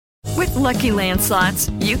With Lucky Land Slots,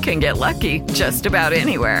 you can get lucky just about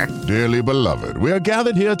anywhere. Dearly beloved, we are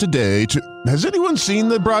gathered here today to... Has anyone seen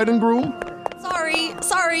the bride and groom?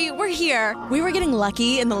 Sorry, we're here. We were getting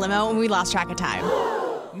lucky in the limo and we lost track of time.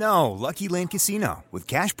 No, Lucky Land Casino, with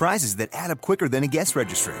cash prizes that add up quicker than a guest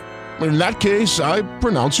registry. In that case, I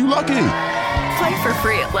pronounce you lucky. Play for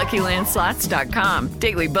free at LuckyLandSlots.com.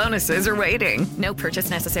 Daily bonuses are waiting. No purchase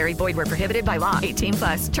necessary. Void where prohibited by law.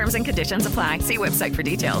 18+. Terms and conditions apply. See website for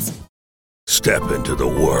details. Step into the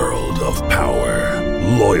world of power,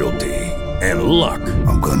 loyalty, and luck.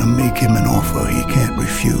 I'm gonna make him an offer he can't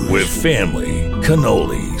refuse. With family,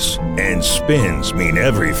 cannolis, and spins mean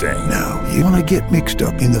everything. Now, you wanna get mixed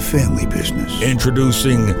up in the family business.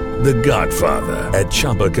 Introducing The Godfather at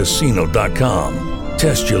ChumbaCasino.com.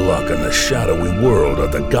 Test your luck in the shadowy world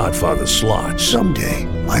of The Godfather slot. Someday,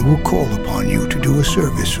 I will call upon you to do a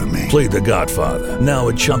service for me. Play The Godfather, now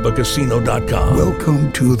at ChumbaCasino.com.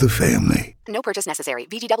 Welcome to the family. No purchase necessary.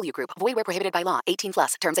 VGW Group. Void where prohibited by law.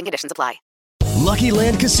 18+. Terms and conditions apply. Lucky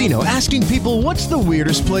Land Casino, asking people, what's the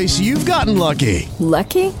weirdest place you've gotten lucky?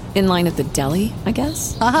 Lucky? In line at the deli, I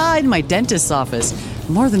guess? Aha, in my dentist's office.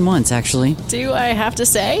 More than once, actually. Do I have to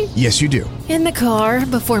say? Yes, you do. In the car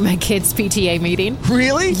before my kids' PTA meeting.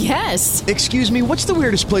 Really? Yes. Excuse me, what's the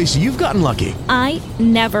weirdest place you've gotten lucky? I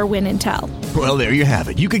never win and tell. Well, there you have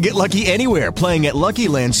it. You can get lucky anywhere, playing at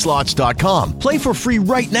LuckyLandSlots.com. Play for free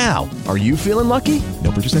right now. Are you feeling lucky?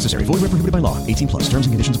 No purchase necessary. Void where prohibited by law. 18+. Terms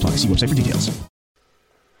and conditions apply. See website for details.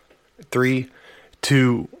 3,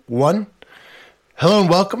 2, 1. Hello and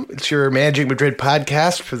welcome. It's your Managing Madrid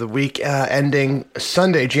podcast for the week ending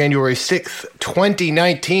Sunday, January 6th,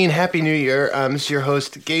 2019. Happy New Year. This is your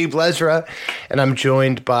host, Gabe Lezra, and I'm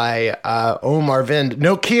joined by Omar Vind.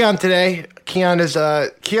 No Keon today. Keon's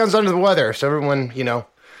under the weather, so everyone,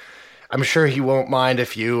 I'm sure he won't mind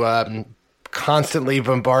if you constantly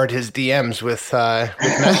bombard his DMs with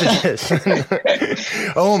messages.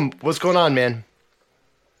 What's going on, man?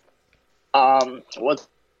 What's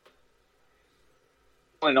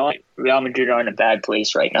going on? Real Madrid are in a bad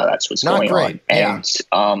place right now. That's what's going on. And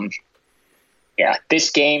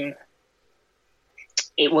this game,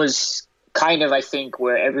 it was kind of, I think,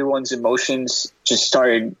 where everyone's emotions just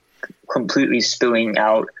started completely spilling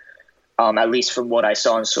out. At least from what I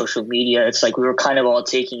saw on social media, it's like we were kind of all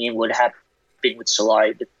taking in what happened with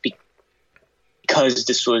Solari because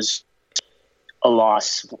this was a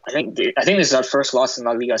loss. I think this is our first loss in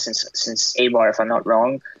La Liga since Eibar, if I'm not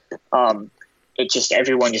wrong.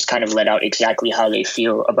 Everyone just kind of let out exactly how they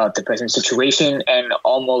feel about the present situation, and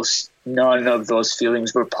almost none of those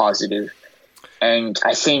feelings were positive. And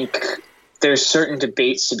I think there's certain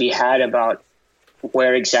debates to be had about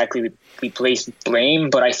where exactly we place blame,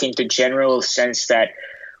 but I think the general sense that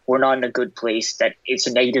we're not in a good place, that it's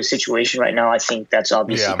a negative situation right now, I think that's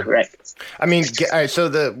obviously correct. I mean, all right, so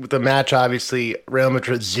the match, obviously, Real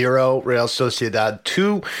Madrid 0, Real Sociedad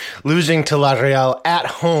 2, losing to La Real at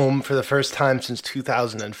home for the first time since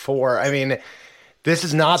 2004. I mean, this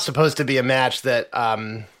is not supposed to be a match that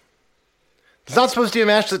it's not supposed to be a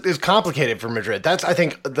match that is complicated for Madrid. That's, I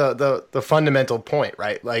think, the fundamental point,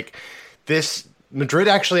 right? Like, this Madrid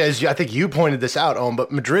actually, as I think you pointed this out,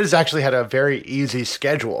 but Madrid has actually had a very easy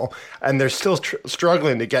schedule, and they're still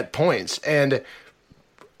struggling to get points. And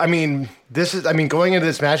I mean, going into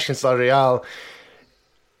this match against La Real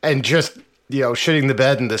and just, shitting the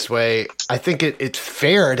bed in this way, I think it's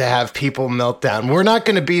fair to have people melt down. We're not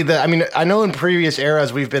going to be I know in previous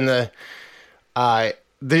eras we've been the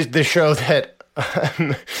show that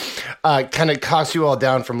kind of costs you all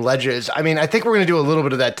down from ledges. I mean, I think we're going to do a little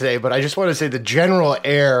bit of that today, but I just want to say the general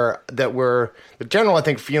I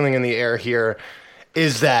think feeling in the air here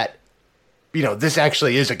is that, this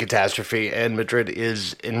actually is a catastrophe and Madrid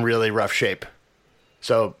is in really rough shape.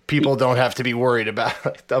 So people don't have to be worried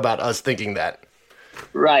about us thinking that.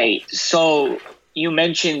 Right. So you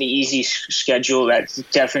mentioned the easy schedule. That's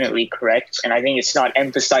definitely correct. And I think it's not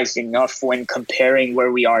emphasized enough when comparing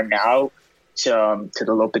where we are now to the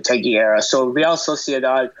Lopetegui era. So Real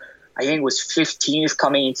Sociedad, I think, was 15th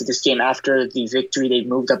coming into this game. After the victory, they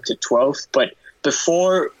moved up to 12th. But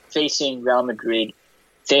before facing Real Madrid,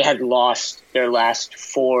 they had lost their last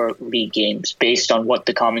 4 league games based on what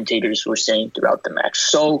the commentators were saying throughout the match.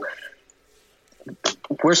 So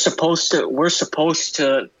we're supposed to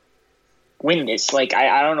win this. Like,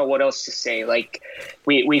 I don't know what else to say. Like,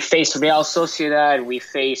 we faced Real Sociedad, we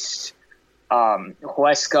faced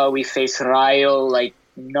Huesca, we face Rayo. Like,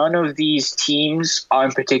 none of these teams are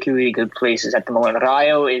in particularly good places at the moment.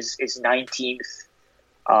 Rayo is 19th.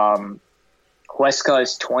 Huesca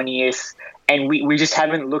is 20th. And we just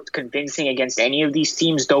haven't looked convincing against any of these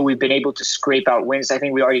teams, though we've been able to scrape out wins. I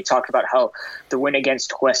think we already talked about how the win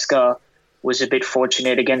against Huesca was a bit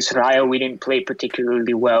fortunate. Against Rayo, we didn't play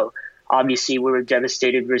particularly well. Obviously, we were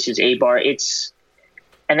devastated versus Eibar.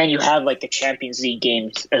 And then you have like the Champions League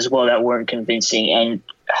games as well that weren't convincing. And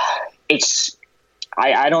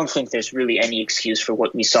I don't think there's really any excuse for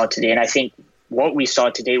what we saw today. And I think what we saw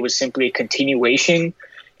today was simply a continuation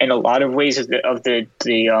in a lot of ways of the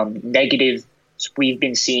negative we've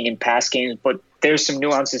been seeing in past games. But there's some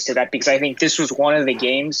nuances to that, because I think this was one of the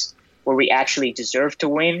games where we actually deserved to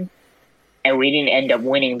win, and we didn't end up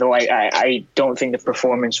winning, though I don't think the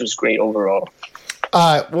performance was great overall.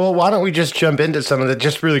 Well, why don't we just jump into some of the,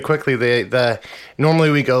 just really quickly, normally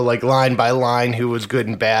we go like line by line who was good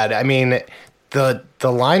and bad. I mean, the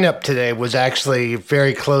lineup today was actually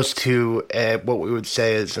very close to what we would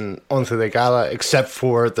say is an once de gala, except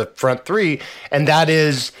for the front three, and that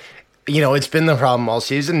is, it's been the problem all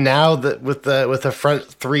season. Now that with the front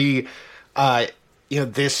three,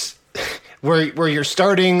 this where you're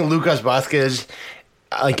starting Lucas Vázquez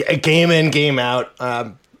like a game in, game out,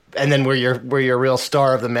 and then where your real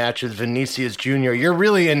star of the match is Vinicius Jr. You're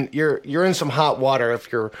really you're in some hot water if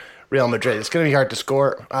you're Real Madrid. It's going to be hard to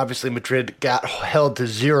score. Obviously, Madrid got held to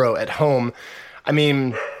 0 at home. I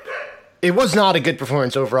mean, it was not a good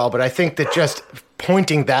performance overall, but I think that just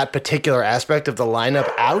pointing that particular aspect of the lineup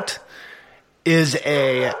out is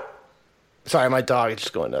a... Sorry, my dog is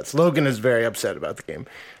just going nuts. Logan is very upset about the game.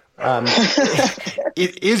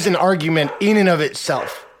 It is an argument in and of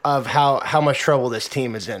itself of how much trouble this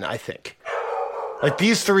team is in, I think. Like,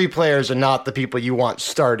 these three players are not the people you want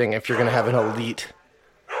starting if you're going to have an elite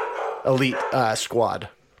squad.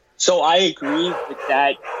 So I agree with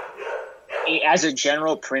that as a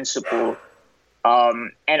general principle.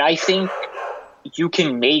 And I think you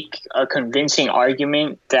can make a convincing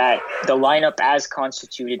argument that the lineup as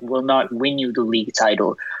constituted will not win you the league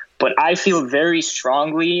title. But I feel very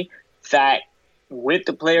strongly that with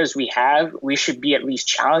the players we have, we should be at least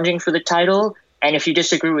challenging for the title. And if you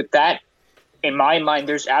disagree with that, in my mind,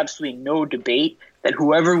 there's absolutely no debate that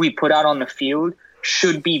whoever we put out on the field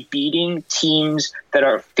should be beating teams that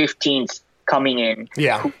are 15th coming in,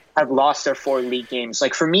 who have lost their 4 league games.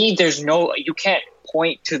 Like, for me, you can't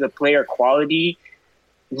point to the player quality.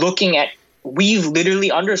 Looking at, we've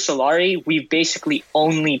literally, under Solari, we've basically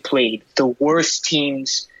only played the worst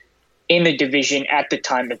teams in the division at the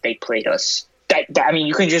time that they played us. I mean,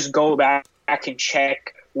 you can just go back and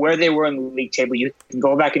check where they were in the league table. You can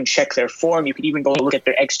go back and check their form. You can even go look at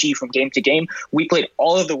their XG from game to game. We played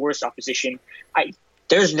all of the worst opposition.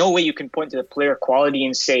 There's no way you can point to the player quality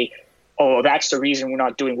and say, oh, that's the reason we're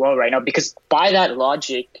not doing well right now. Because by that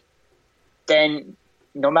logic, then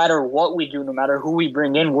no matter what we do, no matter who we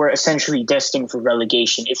bring in, we're essentially destined for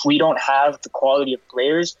relegation if we don't have the quality of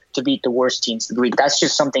players to beat the worst teams in the league. That's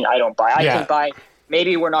just something I don't buy. I can buy,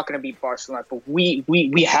 maybe we're not going to beat Barcelona, but we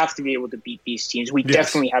have to be able to beat these teams. We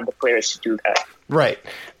definitely have the players to do that. Right.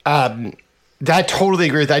 I totally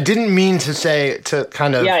agree with that. I didn't mean to say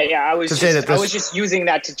I was just using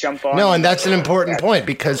that to jump on. No, and that's an important point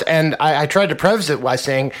because, and I tried to preface it by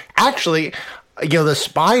saying, actually, the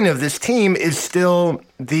spine of this team is still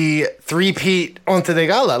the three-peat once de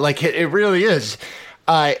gala. Like, it really is.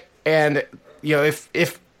 And,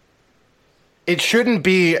 if it shouldn't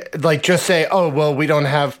be like just say, oh, well, we don't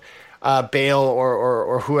have Bale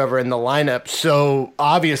or whoever in the lineup, so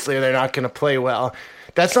obviously they're not going to play well.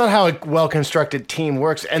 That's not how a well-constructed team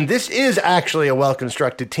works. And this is actually a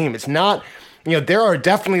well-constructed team. It's not, there are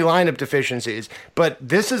definitely lineup deficiencies, but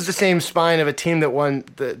this is the same spine of a team that won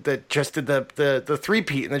that just did the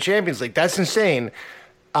three-peat in the Champions League. That's insane.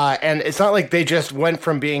 And it's not like they just went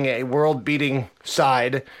from being a world-beating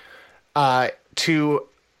side to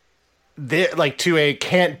a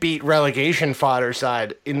can't-beat relegation fodder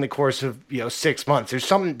side in the course of 6 months.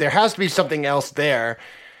 There has to be something else there.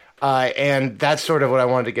 And that's sort of what I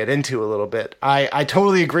wanted to get into a little bit. I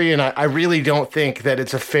totally agree, and I really don't think that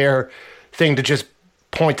it's a fair thing to just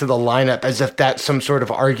point to the lineup as if that's some sort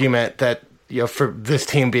of argument that, for this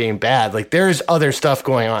team being bad. Like, there's other stuff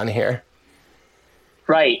going on here.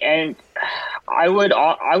 Right, and I would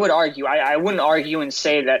argue, I wouldn't argue and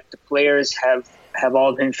say that the players have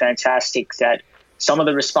all been fantastic, that some of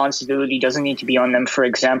the responsibility doesn't need to be on them. For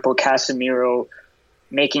example, Casemiro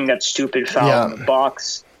making that stupid foul in the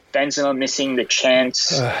box, Benzema missing the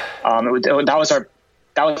chance. That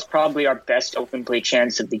was probably our best open play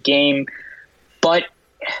chance of the game. But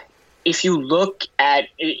if you want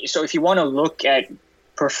to look at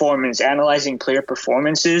performance, analyzing player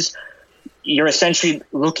performances, you're essentially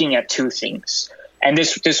looking at two things. And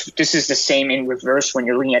this is the same in reverse when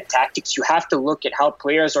you're looking at tactics. You have to look at how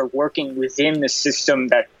players are working within the system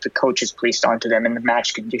that the coach has placed onto them in the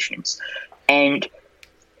match conditions. And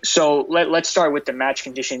so let's start with the match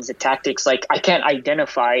conditions, the tactics. Like I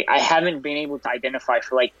haven't been able to identify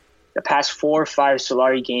for like the past 4 or 5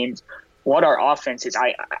 Solari games what our offense is.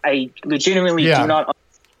 I legitimately do not understand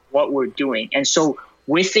what we're doing. And so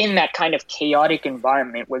within that kind of chaotic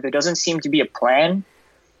environment where there doesn't seem to be a plan,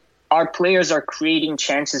 our players are creating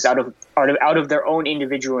chances out of their own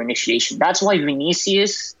individual initiation. That's why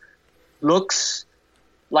Vinicius looks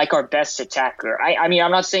like our best attacker. I mean,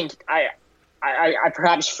 I'm not saying I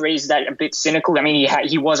perhaps phrased that a bit cynical. I mean,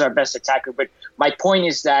 he was our best attacker, but my point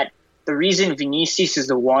is that the reason Vinicius is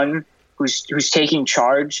the one who's taking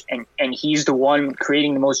charge and he's the one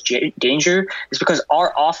creating the most danger is because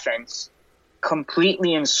our offense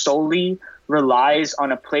completely and solely relies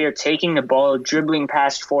on a player taking the ball, dribbling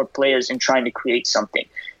past 4 players and trying to create something.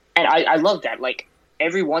 And I love that. Like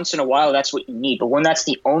every once in a while, that's what you need. But when that's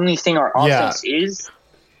the only thing our offense is,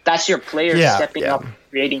 that's your player stepping up,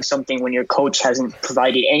 creating something when your coach hasn't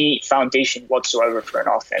provided any foundation whatsoever for an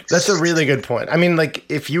offense. That's a really good point. I mean, like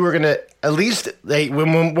if you were going to, at least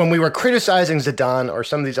when we were criticizing Zidane or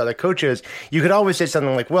some of these other coaches, you could always say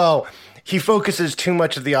something like, well, he focuses too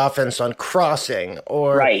much of the offense on crossing,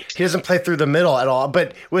 or he doesn't play through the middle at all.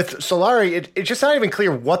 But with Solari, it's just not even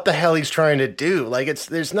clear what the hell he's trying to do. Like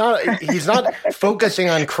he's not focusing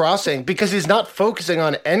on crossing because he's not focusing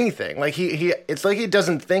on anything. Like it's like he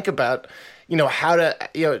doesn't think about, how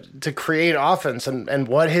to, to create offense and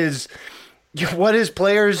what his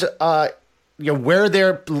players, where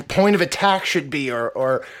their point of attack should be,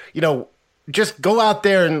 or just go out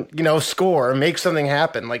there and, score or make something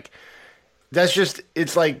happen. Like, that's just,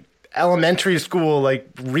 it's like elementary school, like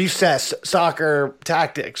recess soccer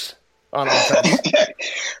tactics on offense.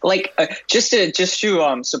 Just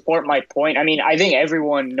to support my point. I mean, I think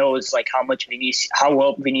everyone knows like how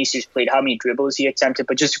well Vinicius played, how many dribbles he attempted,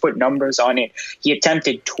 but just to put numbers on it, he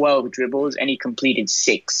attempted 12 dribbles and he completed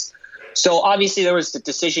 6. So obviously there was the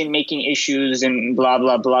decision-making issues and blah,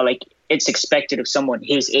 blah, blah. Like it's expected of someone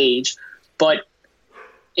his age, but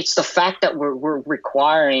it's the fact that we're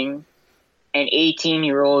requiring an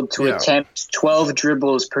 18-year-old to attempt 12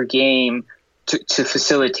 dribbles per game to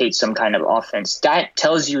facilitate some kind of offense. That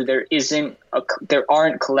tells you there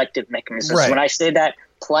aren't collective mechanisms. Right. When I say that,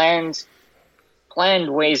 planned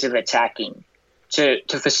ways of attacking to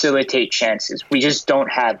facilitate chances. We just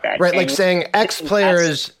don't have that. Right, like saying X player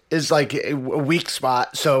is like a weak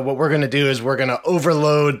spot, so what we're going to do is we're going to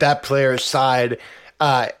overload that player's side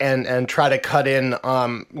and try to cut in,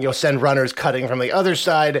 send runners cutting from the other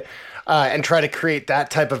side, and try to create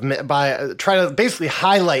that type of try to basically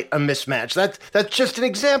highlight a mismatch. That's just an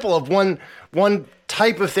example of one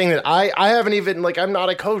type of thing that I haven't even, like, I'm not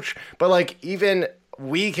a coach, but like even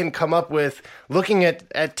we can come up with looking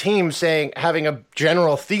at teams having a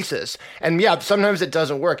general thesis. And sometimes it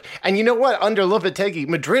doesn't work. And you know what? Under Lopetegui,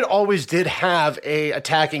 Madrid always did have a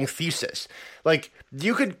attacking thesis. Like,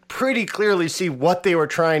 you could pretty clearly see what they were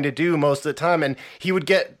trying to do most of the time, and they would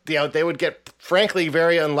get frankly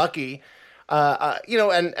very unlucky,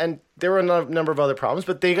 and there were a number of other problems,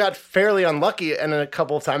 but they got fairly unlucky and a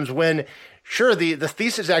couple of times when, sure, the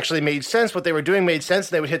thesis actually made sense, what they were doing made sense,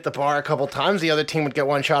 and they would hit the bar a couple of times, the other team would get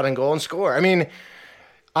one shot on goal and score. I mean,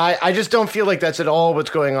 I just don't feel like that's at all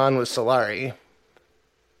what's going on with Solari.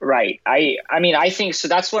 Right. I mean, I think, so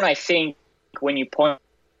that's when I think when you point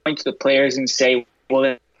to the players and say, well,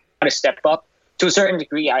 they got to step up to a certain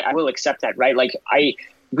degree. I will accept that, right? Like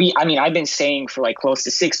I've been saying for like close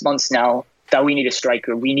to 6 months now that we need a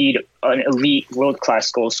striker. We need an elite world-class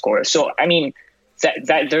goal scorer. So, I mean,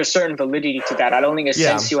 that there's certain validity to that. I don't think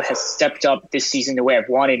Asensio has stepped up this season the way I've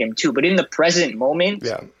wanted him to. But in the present moment,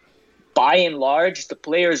 by and large, the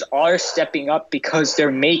players are stepping up because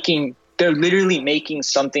they're literally making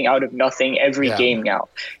something out of nothing every game now.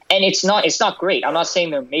 And it's not great. I'm not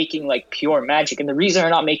saying they're making like pure magic. And the reason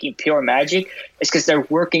they're not making pure magic is because they're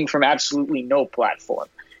working from absolutely no platform.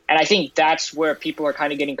 And I think that's where people are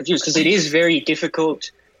kind of getting confused, because it is very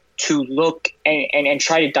difficult to look and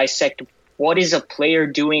try to dissect what is a player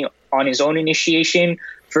doing on his own initiation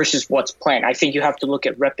versus what's planned. I think you have to look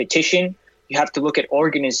at repetition. You have to look at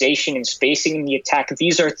organization and spacing in the attack.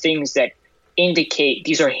 These are things that indicate,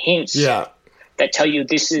 these are hints that tell you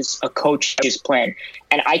this is a coach's plan.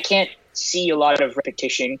 And I can't see a lot of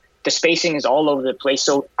repetition. The spacing is all over the place.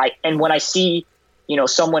 So when I see,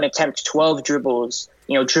 someone attempt 12 dribbles,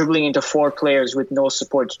 dribbling into 4 players with no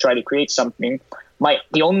support to try to create something,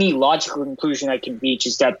 the only logical conclusion I can reach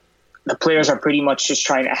is that the players are pretty much just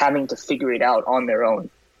having to figure it out on their own.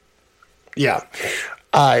 Yeah.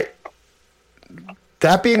 That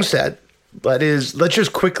being said, let's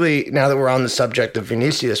just quickly, now that we're on the subject of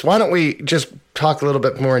Vinicius, why don't we just talk a little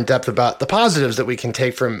bit more in depth about the positives that we can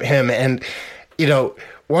take from him? And,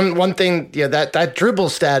 one thing, that dribble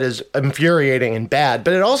stat is infuriating and bad,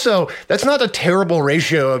 but that's not a terrible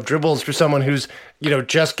ratio of dribbles for someone who's,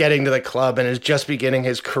 just getting to the club and is just beginning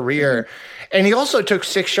his career. Mm-hmm. And he also took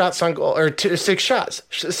 6 shots on goal, or 6 shots.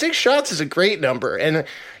 6 shots is a great number. And,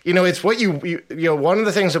 it's what one of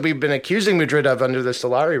the things that we've been accusing Madrid of under the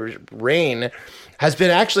Solari reign has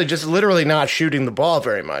been actually just literally not shooting the ball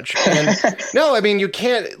very much. And no, I mean, you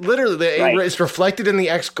can't literally, it's reflected in the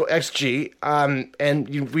XG.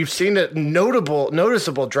 And we've seen a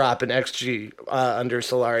noticeable drop in XG under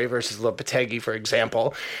Solari versus Lopetegui, for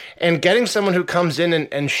example. And getting someone who comes in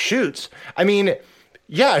and shoots, I mean,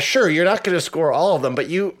 yeah, sure, you're not going to score all of them, but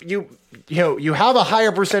you have a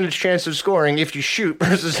higher percentage chance of scoring if you shoot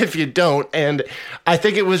versus if you don't. And I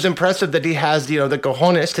think it was impressive that he has, the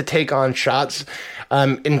cojones to take on shots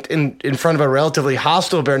in front of a relatively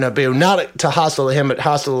hostile Bernabeu, not to hostile him, but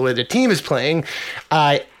hostile the way the team is playing,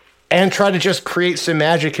 and try to just create some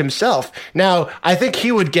magic himself. Now, I think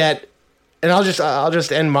he would get, and I'll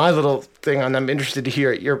just end my little thing on. I'm interested to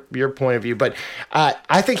hear your point of view, but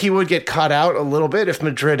I think he would get caught out a little bit if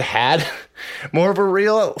Madrid had more of a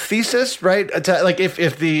real thesis, right? Like if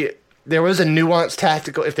there was a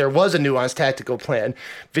nuanced tactical plan.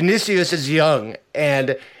 Vinicius is young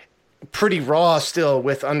and pretty raw still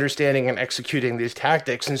with understanding and executing these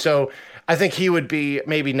tactics, and so I think he would be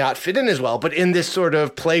maybe not fit in as well. But in this sort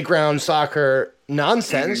of playground soccer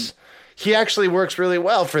nonsense. Mm-hmm. He actually works really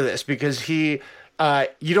well for this because you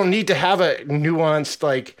don't need to have a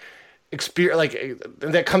nuanced experience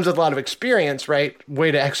that comes with a lot of experience, right?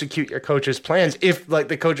 Way to execute your coach's plans. If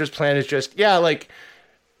the coach's plan is just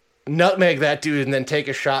nutmeg that dude and then take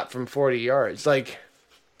a shot from 40 yards,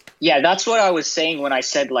 yeah, that's what I was saying when I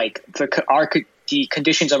said the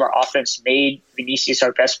conditions of our offense made Vinicius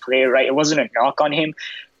our best player, right? It wasn't a knock on him.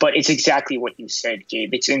 But it's exactly what you said,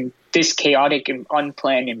 Gabe. It's in this chaotic and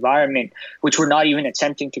unplanned environment, which we're not even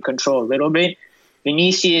attempting to control a little bit.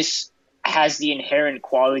 Vinicius has the inherent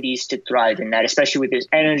qualities to thrive in that, especially with his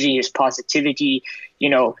energy, his positivity.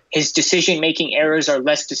 His decision-making errors are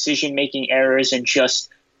less decision-making errors, and just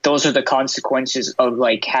those are the consequences of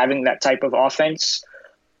having that type of offense.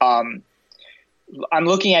 I'm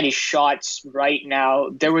looking at his shots right now.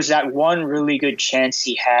 There was that one really good chance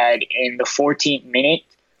he had in the 14th minute.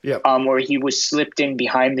 Yep. Where he was slipped in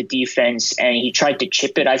behind the defense and he tried to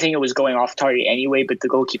chip it. I think it was going off target anyway, but the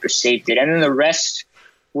goalkeeper saved it. And then the rest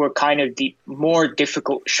were kind of the more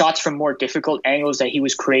difficult shots from more difficult angles that he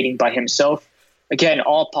was creating by himself. Again,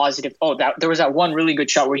 all positive. There was that one really good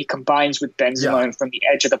shot where he combines with Benzema and from the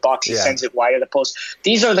edge of the box, he sends it wide of the post.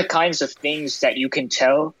 These are the kinds of things that you can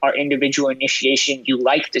tell are individual initiation. You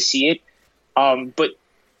like to see it. But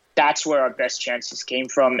that's where our best chances came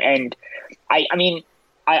from. And I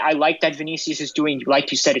like that Vinicius is doing,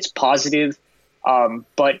 like you said, it's positive,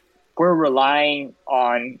 but we're relying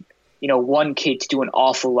on, one kid to do an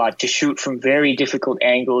awful lot, to shoot from very difficult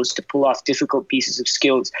angles, to pull off difficult pieces of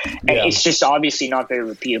skills. And it's just obviously not very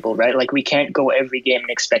repeatable, right? We can't go every game and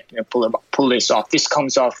expect him to pull this off. This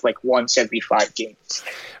comes off once every 5 games.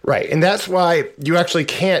 Right. And that's why you actually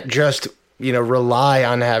can't just, rely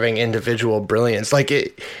on having individual brilliance.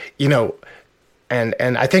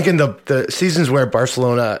 And I think in the seasons where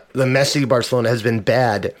the Messi Barcelona has been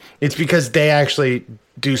bad, it's because they actually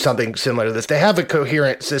do something similar to this. They have a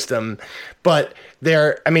coherent system, but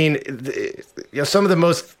some of the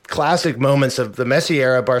most classic moments of the Messi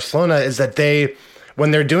era Barcelona is that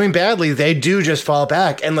when they're doing badly, they do just fall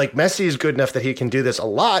back. And Messi is good enough that he can do this a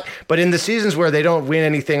lot, but in the seasons where they don't win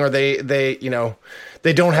anything or they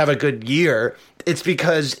don't have a good year, it's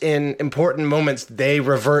because in important moments they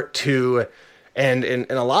revert to. And in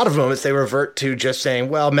a lot of moments, they revert to just saying,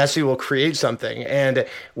 well, Messi will create something. And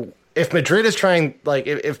if Madrid is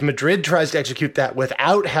if Madrid tries to execute that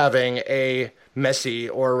without having a Messi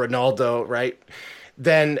or Ronaldo, right,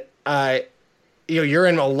 then, you're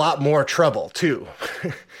in a lot more trouble too.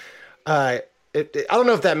 I don't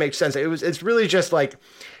know if that makes sense. It's really just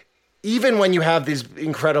even when you have these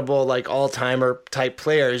incredible, all-timer type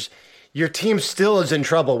players, your team still is in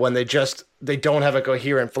trouble when they don't have a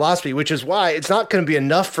coherent philosophy, which is why it's not going to be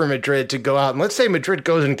enough for Madrid to go out. And let's say Madrid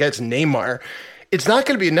goes and gets Neymar. It's not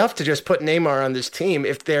going to be enough to just put Neymar on this team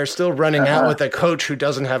if they're still running out with a coach who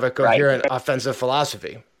doesn't have a coherent offensive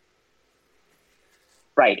philosophy.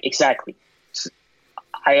 Right, exactly.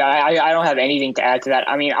 I don't have anything to add to that.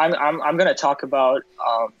 I mean, I'm going to talk about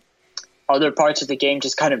other parts of the game,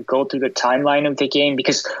 just kind of go through the timeline of the game,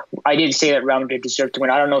 because I did say that Real Madrid deserved to win.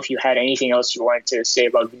 I don't know if you had anything else you wanted to say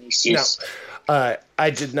about Vinicius. No, I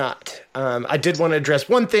did not. I did want to address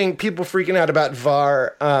one thing, people freaking out about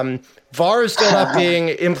VAR. VAR is still not being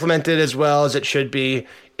implemented as well as it should be.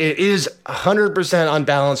 It is 100% on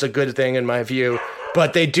balance a good thing in my view,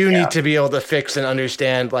 but they do need to be able to fix and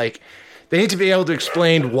understand, like, they need to be able to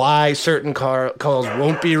explain why certain calls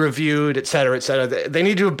won't be reviewed, et cetera, et cetera. They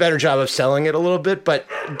need to do a better job of selling it a little bit, but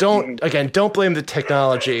don't blame the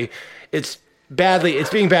technology. It's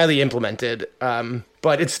being badly implemented.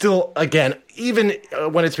 But it's still, again, even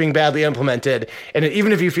when it's being badly implemented, and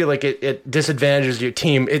even if you feel like it disadvantages your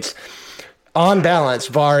team, it's on balance,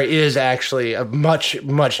 VAR is actually a much,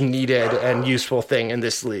 much needed and useful thing in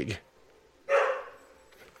this league.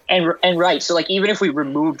 And right, so like even if we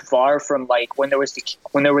removed VAR from like when there was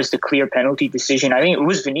the clear penalty decision, I think it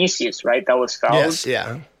was Vinicius, right, that was fouled. Yes,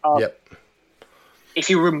 yeah, yep. If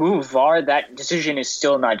you remove VAR, that decision is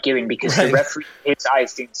still not given because the referee, his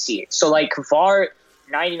eyes didn't see it. So like VAR,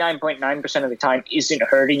 99.9% of the time isn't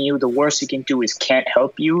hurting you. The worst it can do is can't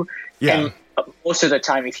help you. Yeah. And most of the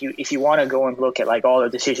time, if you want to go and look at like all the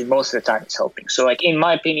decisions, most of the time it's helping. So like in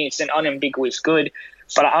my opinion, it's an unambiguous good,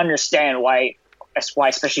 but I understand why. That's why,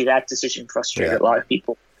 especially that decision frustrated a lot of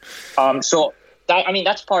people. So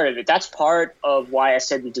that's part of it. That's part of why I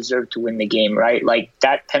said we deserved to win the game, right? Like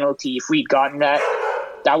that penalty, if we'd gotten that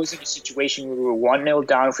was in a situation where we were 1-0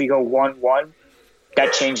 down. If we go 1-1,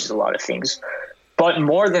 that changes a lot of things. But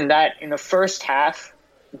more than that, in the first half,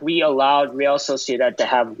 we allowed Real Sociedad to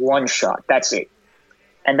have one shot. That's it.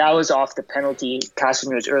 And that was off the penalty,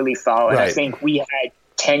 Casemiro's early foul. And I think we had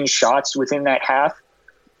 10 shots within that half.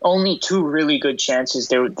 Only 2 really good chances.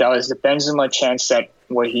 That was the Benzema chance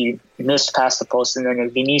where he missed past the post, and then a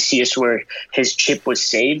Vinicius where his chip was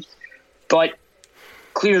saved. But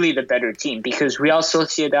clearly the better team, because Real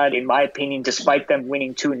Sociedad, in my opinion, despite them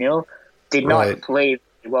winning 2-0, did not play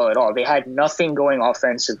well at all. They had nothing going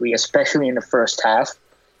offensively, especially in the first half.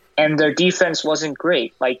 And their defense wasn't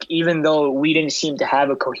great. Like, even though we didn't seem to have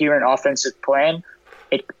a coherent offensive plan,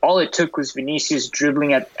 all it took was Vinicius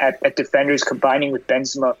dribbling at defenders, combining with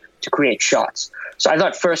Benzema to create shots. So I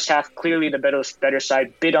thought first half, clearly the better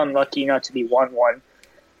side, bit unlucky not to be 1-1.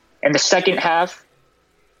 And the second half,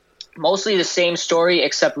 mostly the same story,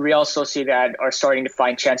 except Real Sociedad are starting to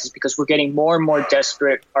find chances because we're getting more and more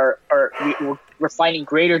desperate. We're finding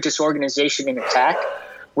greater disorganization in attack,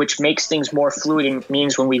 which makes things more fluid and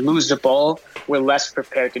means when we lose the ball, we're less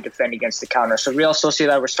prepared to defend against the counter. So Real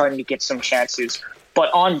Sociedad, we're starting to get some chances. But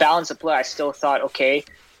on balance of play, I still thought, okay,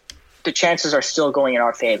 the chances are still going in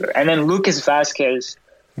our favor. And then Lucas Vazquez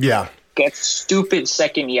gets stupid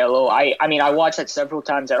second yellow. I mean, I watched that several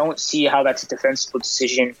times. I don't see how that's a defensible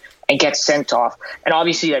decision, and gets sent off. And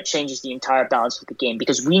obviously that changes the entire balance of the game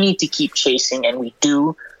because we need to keep chasing, and we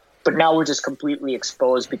do. But now we're just completely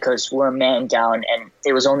exposed because we're a man down, and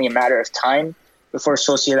it was only a matter of time before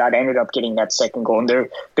Sociedad ended up getting that second goal. And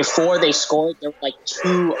before they scored, there were like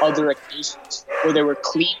 2 other occasions where they were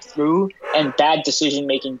clean through, and bad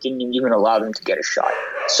decision-making didn't even allow them to get a shot.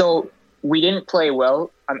 So we didn't play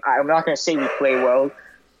well. I'm not going to say we play well,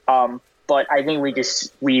 but I think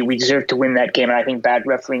we deserve to win that game, and I think bad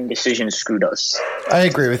refereeing decisions screwed us. I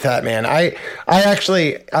agree with that, man. I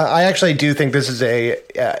actually do think this is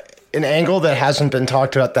an angle that hasn't been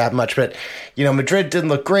talked about that much, but Madrid didn't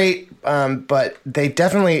look great, but they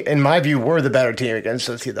definitely, in my view, were the better team against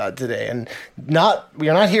Sociedad today, and we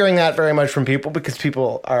are not hearing that very much from people because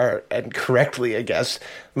people are, and correctly, I guess,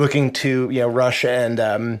 looking to rush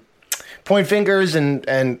and point fingers and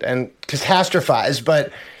catastrophize.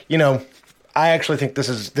 But I actually think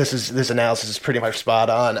this analysis is pretty much spot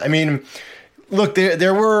on. I mean, look,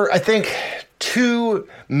 there were, I think, 2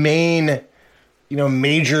 main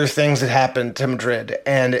major things that happened to Madrid,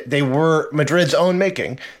 and they were Madrid's own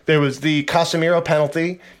making. There was the Casemiro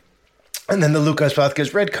penalty, and then the Lucas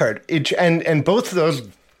Vazquez red card. And both of those,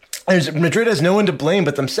 Madrid has no one to blame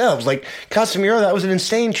but themselves. Like Casemiro, that was an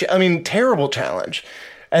insane, terrible challenge.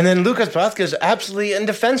 And then Lucas Vazquez, absolutely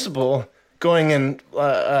indefensible going in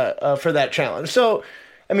for that challenge. So,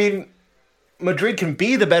 I mean, Madrid can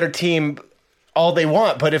be the better team all they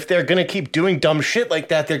want, but if they're going to keep doing dumb shit like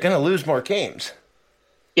that, they're going to lose more games.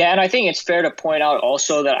 Yeah, and I think it's fair to point out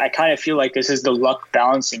also that I kind of feel like this is the luck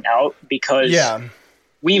balancing out because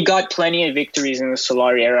we've got plenty of victories in the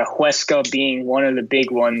Solari era, Huesca being one of the big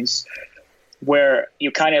ones, where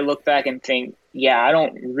you kind of look back and think, I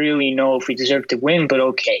don't really know if we deserve to win, but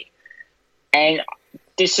okay. And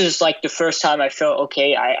this is like the first time I felt,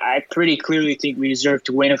 okay, I pretty clearly think we deserve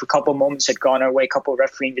to win. If a couple moments had gone our way, a couple of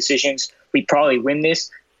refereeing decisions, we'd probably win this.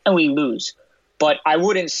 and we lose. But I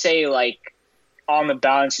wouldn't say like on the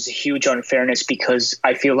balance is a huge unfairness, because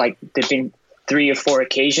I feel like there's been 3 or 4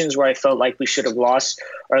 occasions where I felt like we should have lost,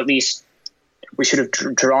 or at least we should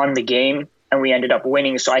have drawn the game, and we ended up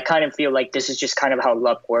winning. So I kind of feel like this is just kind of how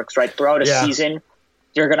luck works, right? Throughout a season,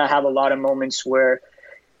 you're going to have a lot of moments where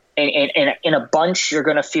in a bunch, you're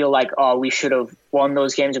going to feel like, oh, we should have won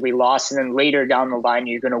those games and we lost. And then later down the line,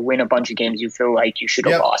 you're going to win a bunch of games you feel like you should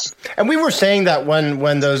have lost. And we were saying that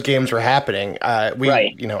when those games were happening, I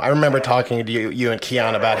remember talking to you and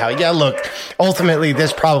Keon about how, look, ultimately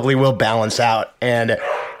this probably will balance out. And,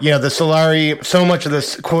 the Solari, so much of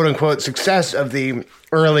this quote unquote success of the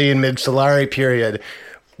early and mid Solari period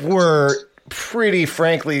were pretty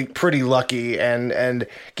lucky, and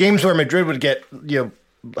games where Madrid would get,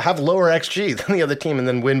 have lower XG than the other team and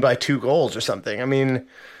then win by 2 goals or something. I mean,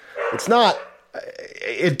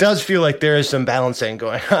 it does feel like there is some balancing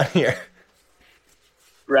going on here.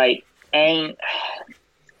 Right. And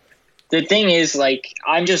the thing is, like,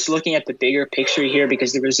 I'm just looking at the bigger picture here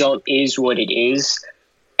because the result is what it is.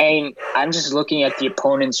 And I'm just looking at the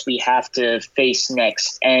opponents we have to face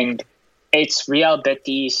next. And it's Real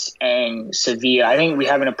Betis and Sevilla. I think we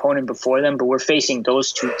have an opponent before them, but we're facing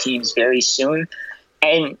those 2 teams very soon.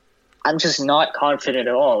 And I'm just not confident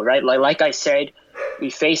at all, right? Like I said, we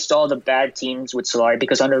faced all the bad teams with Solari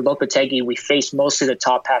because under Lopetegui, we faced most of the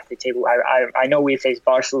top half of the table. I know we faced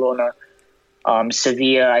Barcelona,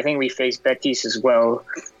 Sevilla. I think we faced Betis as well,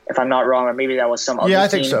 if I'm not wrong, or maybe that was some other team. Yeah, I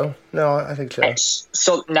think so. No, I think so. And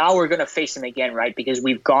so now we're going to face them again, right? Because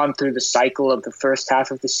we've gone through the cycle of the first half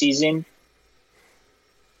of the season.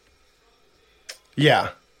 Yeah.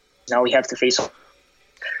 Now we have to face them.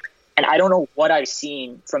 And I don't know what I've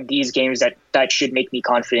seen from these games that should make me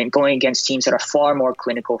confident going against teams that are far more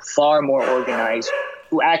clinical, far more organized,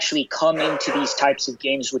 who actually come into these types of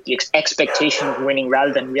games with the expectation of winning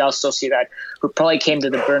rather than Real Sociedad, who probably came to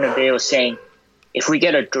the Bernabeu saying, if we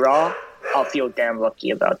get a draw, I'll feel damn lucky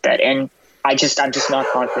about that. And I'm just not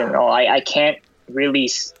confident at all. I can't really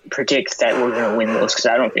predict that we're going to win those because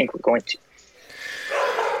I don't think we're going to.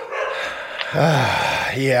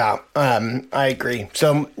 I agree.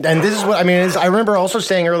 So, and this is what I mean. I remember also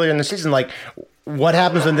saying earlier in the season, like, what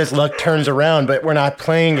happens when this luck turns around? But we're not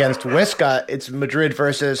playing against Huesca. It's Madrid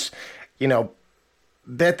versus,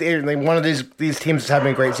 Betis. One of these teams is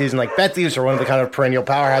having a great season, like Betis, or one of the kind of perennial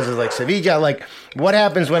powerhouses like Sevilla. Like, what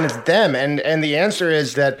happens when it's them? And the answer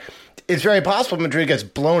is that it's very possible Madrid gets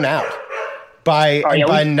blown out by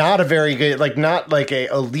not a very good, like, not like a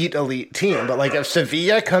elite team, but like if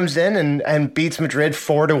Sevilla comes in and beats Madrid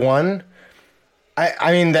 4-1,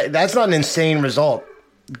 I mean that's not an insane result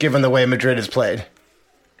given the way Madrid has played.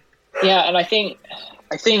 Yeah, and I think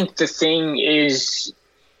the thing is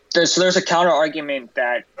there's a counter argument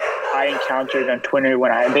that I encountered on Twitter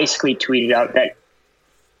when I basically tweeted out that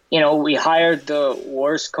we hired the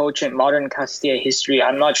worst coach in modern Castilla history.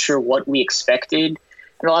 I'm not sure what we expected.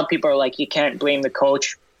 And a lot of people are like, you can't blame the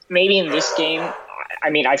coach. Maybe in this game,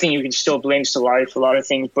 I mean, I think you can still blame Solari for a lot of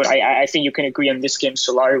things, but I think you can agree on this game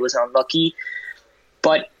Solari was unlucky.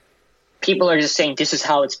 But people are just saying this is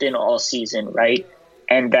how it's been all season, right?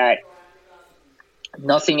 And that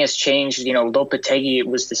nothing has changed. Lopetegui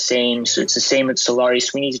was the same, so it's the same with Solari.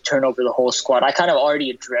 So we need to turn over the whole squad. I kind of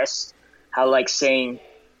already addressed how, like, saying,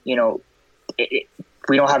 we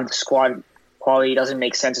don't have the squad quality doesn't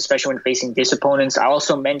make sense, especially when facing these opponents. I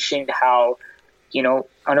also mentioned how,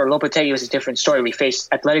 under Lopetegui it was a different story. We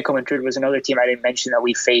faced Atletico Madrid was another team I didn't mention that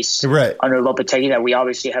we faced under Lopetegui that we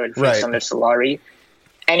obviously haven't faced under Solari.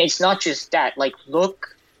 And it's not just that. Like,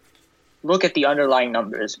 look at the underlying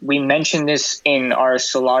numbers. We mentioned this in our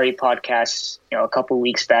Solari podcast, a couple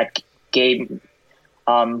weeks back, Gabe.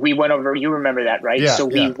 We went over, you remember that, right? Yeah,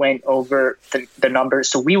 we went over the numbers.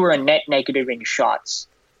 So we were a net negative in shots.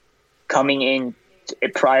 Coming in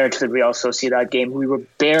prior to the Real Sociedad game, we were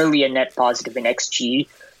barely a net positive in XG.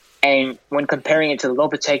 And when comparing it to the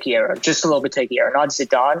Lopetegui era, just the Lopetegui era, not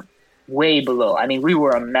Zidane, way below. I mean, we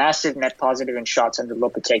were a massive net positive in shots under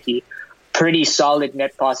Lopetegui, pretty solid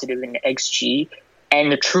net positive in XG.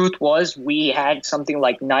 And the truth was we had something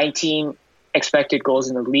like 19 expected goals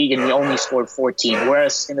in the league and we only scored 14.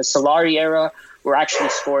 Whereas in the Solari era, we're actually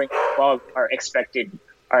scoring above our expected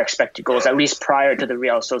goals, at least prior to the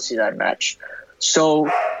Real Sociedad match. So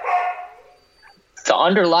the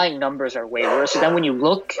underlying numbers are way worse. So then when you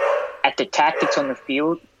look at the tactics on the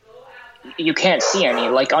field, you can't see any.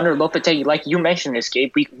 Like under Lopetegui, like you mentioned this,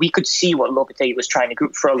 Gabe, we could see what Lopetegui was trying to do.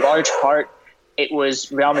 For a large part, it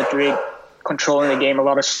was Real Madrid controlling the game, a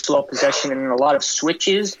lot of slow possession and a lot of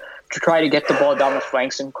switches to try to get the ball down the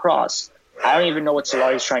flanks and cross. I don't even know what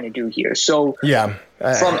Solari's trying to do here. So yeah,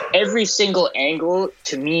 from every single angle,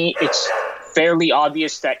 to me, it's fairly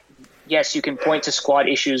obvious that, yes, you can point to squad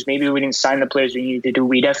issues. Maybe we didn't sign the players we needed to do.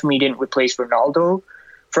 We definitely didn't replace Ronaldo.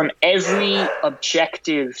 From every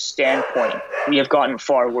objective standpoint, we have gotten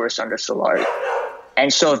far worse under Solari.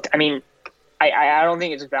 And so, I mean, I don't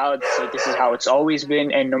think it's valid to say this is how it's always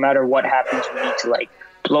been, and no matter what happens, we need to like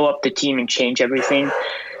blow up the team and change everything.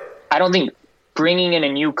 I don't think bringing in a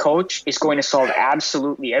new coach is going to solve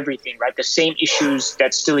absolutely everything, right? The same issues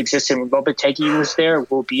that still existed when Lopetegui was there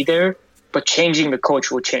will be there, but changing the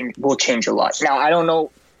coach will change a lot. Now, I don't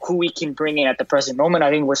know who we can bring in at the present moment.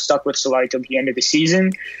 I think we're stuck with Solari till the end of the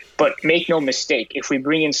season, but make no mistake, if we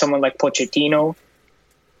bring in someone like Pochettino,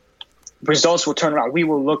 results will turn around. We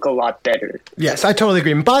will look a lot better. Yes, I totally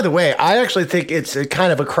agree. And by the way, I actually think it's a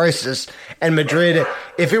kind of a crisis. And Madrid,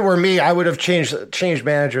 if it were me, I would have changed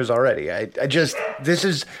managers already. This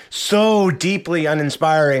is so deeply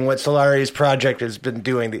uninspiring what Solari's project has been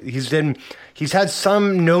doing. He's had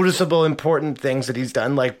some noticeable important things that he's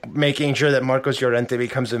done, like making sure that Marcos Llorente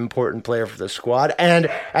becomes an important player for the squad. And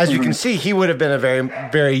as you can see, he would have been a very,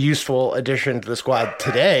 very useful addition to the squad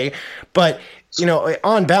today. But you know,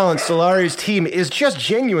 on balance, Solari's team is just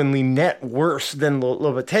genuinely net worse than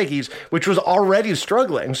Lopetegui's, which was already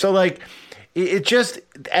struggling. So, like, it just,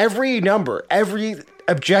 every number, every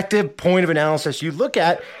objective point of analysis you look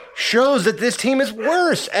at shows that this team is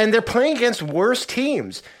worse, and they're playing against worse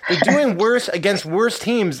teams. They're doing worse against worse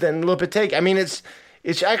teams than Lopetegui. I mean, it's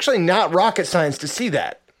actually not rocket science to see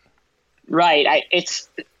that. Right. It's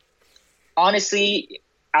honestly,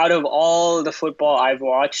 out of all the football I've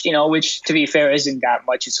watched, you know, which to be fair isn't that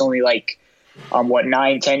much. It's only like,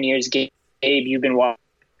 9-10 years, Gabe, you've been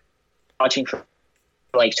watching for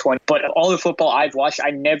like 20. But all the football I've watched,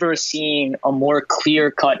 I've never seen a more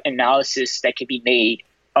clear-cut analysis that could be made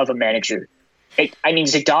of a manager.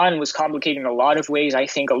 Zidane was complicated in a lot of ways. I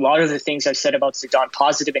think a lot of the things I've said about Zidane,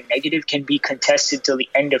 positive and negative, can be contested till the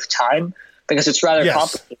end of time because it's rather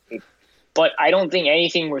complicated. But I don't think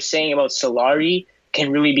anything we're saying about Solari can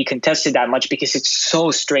really be contested that much because it's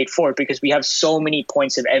so straightforward, because we have so many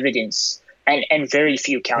points of evidence and very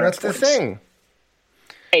few counterpoints. That's the thing.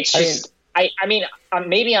 It's just,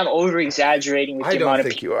 maybe I'm over-exaggerating with the amount of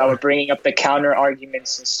people that were bringing up the counter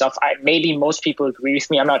arguments and stuff. Maybe most people agree with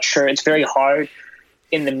me. I'm not sure. It's very hard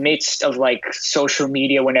in the midst of like social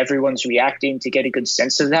media when everyone's reacting to get a good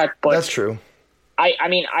sense of that. But that's true. I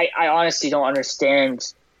honestly don't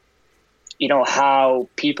understand, you know, how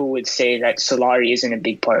people would say that Solari isn't a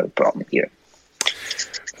big part of the problem here.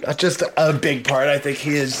 Not just a big part. I think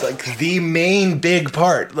he is like the main big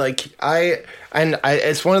part. Like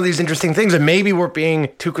it's one of these interesting things, and maybe we're being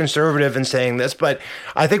too conservative in saying this, but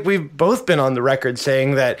I think we've both been on the record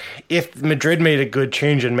saying that if Madrid made a good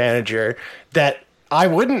change in manager, that I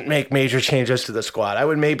wouldn't make major changes to the squad. I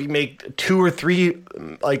would maybe make 2 or 3,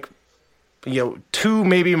 like, you know, 2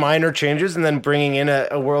 maybe minor changes, and then bringing in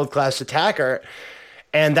a world-class attacker,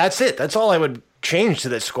 and that's it. That's all I would change to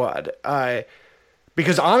this squad.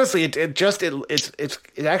 Because honestly,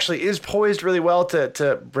 it actually is poised really well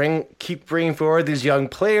to keep bringing forward these young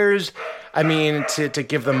players. I mean, to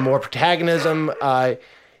give them more protagonism, and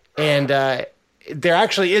there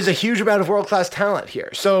actually is a huge amount of world-class talent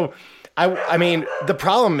here. So, I mean, the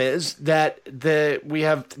problem is that we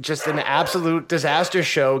have just an absolute disaster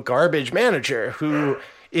show garbage manager who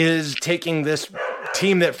is taking this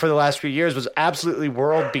team that for the last few years was absolutely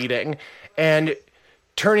world-beating and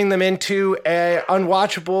turning them into an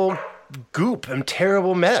unwatchable goop and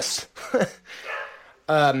terrible mess. All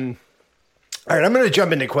right, I'm going to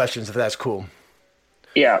jump into questions if that's cool.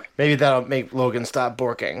 Yeah. Maybe that'll make Logan stop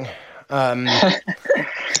borking.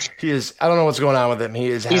 He is. I don't know what's going on with him.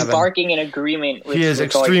 He's barking in agreement with. He is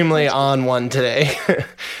extremely on one today.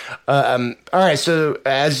 All right. So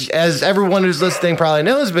as everyone who's listening probably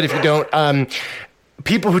knows, but if you don't,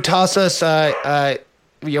 people who toss us,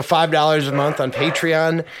 $5 a month on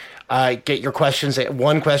Patreon, get your questions,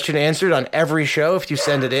 one question answered on every show if you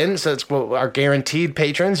send it in. So it's our guaranteed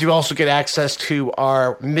patrons. You also get access to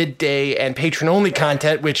our midday and patron-only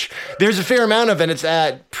content, which there's a fair amount of, and it's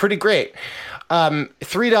pretty great.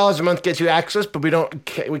 $3 a month gets you access, but we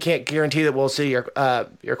can't guarantee that we'll see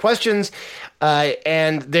your questions.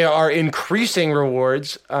 And there are increasing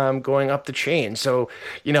rewards going up the chain. So,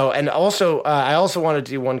 you know, and also I also want to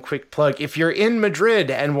do one quick plug. If you're in Madrid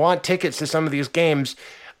and want tickets to some of these games,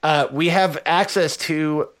 we have access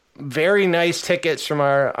to very nice tickets from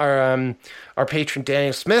our patron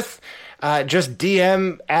Daniel Smith. just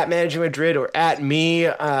DM at Managing Madrid or at me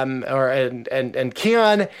and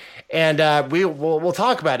Keon, and we'll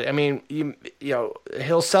talk about it. I mean, you know,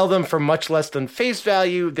 he'll sell them for much less than face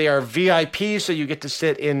value. They are VIP, so you get to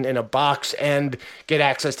sit in a box and get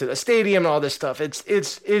access to the stadium and all this stuff.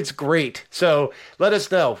 It's great. So let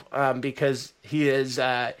us know, because he is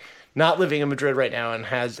not living in Madrid right now and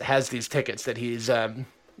has these tickets that he's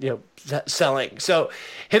selling. So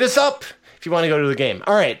hit us up if you want to go to the game.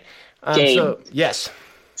 All right. So yes.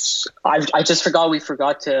 I just forgot we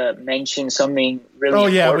forgot to mention something really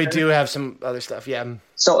important. Yeah, we do have some other stuff, yeah.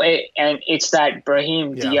 So it's that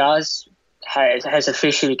Brahim Diaz has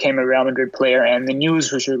officially became a Real Madrid player, and the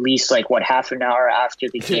news was released half an hour after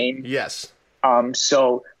the game. Yes.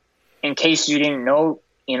 So in case you didn't know,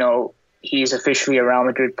 he's officially a Real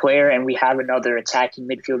Madrid player, and we have another attacking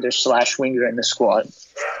midfielder / winger in the squad.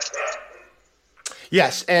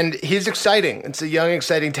 Yes, and he's exciting. It's a young,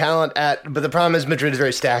 exciting talent but the problem is Madrid is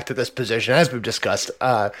very stacked at this position, as we've discussed.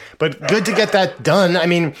 But good to get that done. I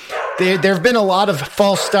mean, there have been a lot of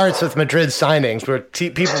false starts with Madrid signings where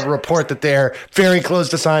people report that they're very close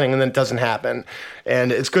to signing and then it doesn't happen.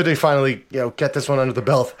 And it's good to finally, get this one under the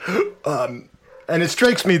belt. And it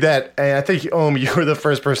strikes me that, and I think, you were the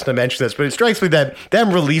first person to mention this, but it strikes me that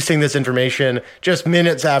them releasing this information just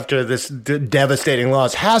minutes after this devastating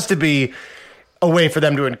loss has to be a way for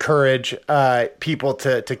them to encourage people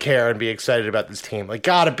to care and be excited about this team.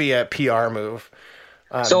 Gotta be a PR move.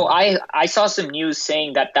 So I saw some news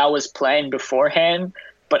saying that was planned beforehand,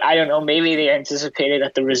 but I don't know, maybe they anticipated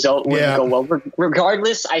that the result wouldn't go well.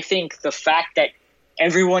 Regardless, I think the fact that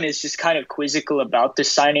everyone is just kind of quizzical about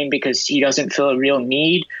this signing because he doesn't feel a real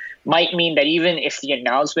need might mean that even if the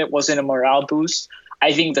announcement wasn't a morale boost,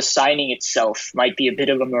 I think the signing itself might be a bit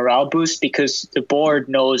of a morale boost because the board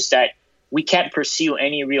knows that we can't pursue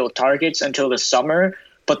any real targets until the summer,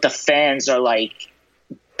 but the fans are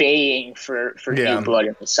baying for new blood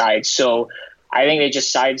in the side. So I think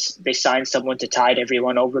they signed someone to tide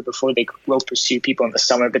everyone over before they will pursue people in the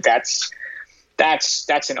summer. But that's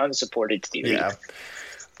an unsupported theory. Yeah.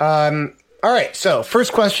 All right, so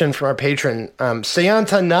first question from our patron,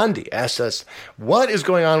 Sayanta Nandi asks us, what is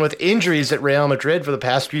going on with injuries at Real Madrid for the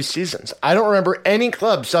past few seasons? I don't remember any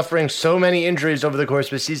club suffering so many injuries over the course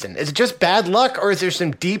of a season. Is it just bad luck, or is there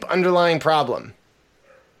some deep underlying problem?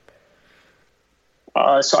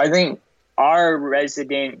 So I think our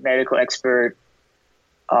resident medical expert,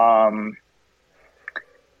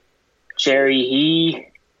 Jerry,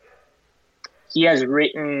 he has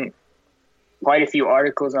written quite a few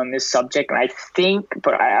articles on this subject, and I think,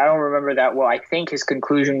 but I don't remember that well, I think his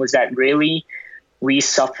conclusion was that really we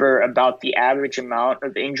suffer about the average amount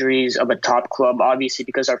of injuries of a top club. Obviously,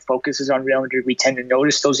 because our focus is on Real Madrid, we tend to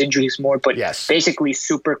notice those injuries more, but basically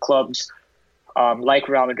super clubs like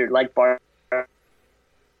Real Madrid, like Barcelona,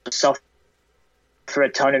 suffer a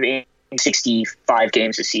ton of 65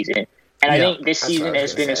 games a season. And I think this season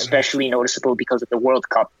has been especially noticeable because of the World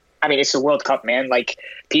Cup. I mean, it's the World Cup, man.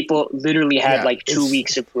 People literally had 2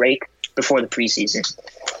 weeks of break before the preseason.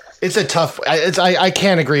 It's a tough. I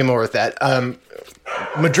can't agree more with that.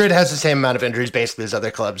 Madrid has the same amount of injuries basically as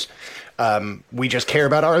other clubs. We just care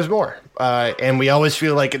about ours more, and we always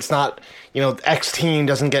feel like it's not. X team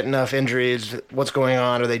doesn't get enough injuries. What's going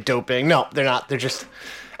on? Are they doping? No, they're not. They're just.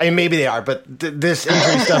 I mean, maybe they are, but this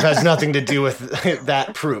injury stuff has nothing to do with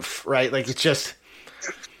that proof, right? It's just.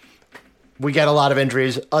 We get a lot of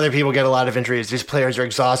injuries. Other people get a lot of injuries. These players are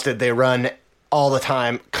exhausted. They run all the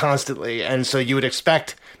time, constantly. And so you would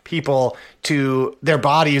expect their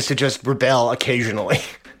bodies to just rebel occasionally.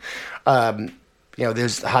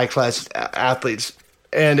 There's high-class athletes.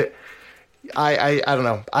 And I don't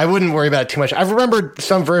know. I wouldn't worry about it too much. I've remembered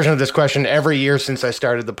some version of this question every year since I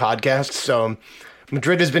started the podcast. So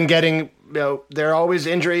Madrid has been getting... there are always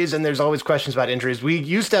injuries and there's always questions about injuries. We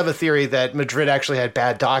used to have a theory that Madrid actually had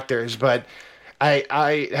bad doctors, but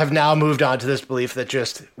I have now moved on to this belief that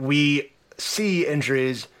just we see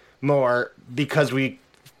injuries more because we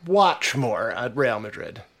watch more at Real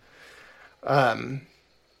Madrid.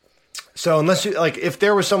 So unless you if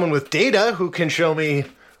there was someone with data who can show me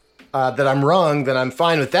that I'm wrong, then I'm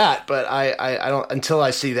fine with that. But I don't, until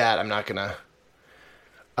I see that, I'm not gonna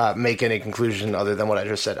make any conclusion other than what I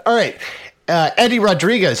just said. All right. Eddie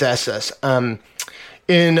Rodriguez asks us,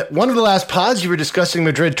 in one of the last pods, you were discussing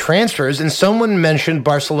Madrid transfers, and someone mentioned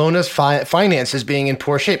Barcelona's finances being in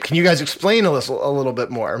poor shape. Can you guys explain a little bit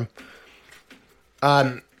more?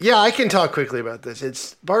 Yeah, I can talk quickly about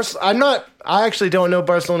this. I actually don't know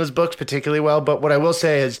Barcelona's books particularly well, but what I will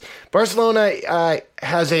say is Barcelona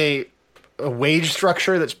has a wage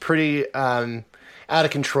structure that's pretty out of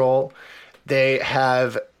control. They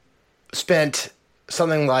have spent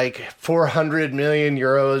something like 400 million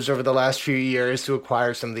euros over the last few years to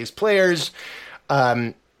acquire some of these players.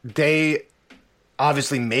 They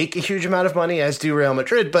obviously make a huge amount of money, as do Real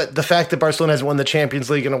Madrid, but the fact that Barcelona has won the Champions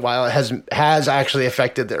League in a while has actually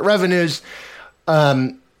affected their revenues.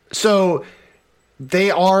 So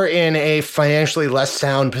they are in a financially less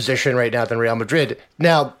sound position right now than Real Madrid.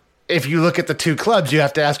 Now, if you look at the two clubs, you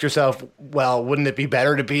have to ask yourself, well, wouldn't it be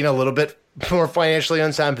better to be in a little bit more financially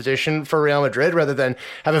unsound position for Real Madrid rather than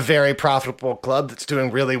have a very profitable club that's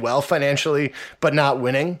doing really well financially but not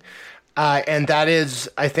winning? And that is,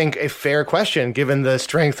 I think, a fair question given the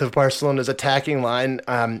strength of Barcelona's attacking line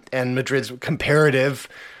and Madrid's comparative,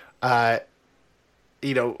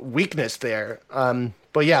 weakness there.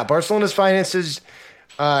 But yeah, Barcelona's finances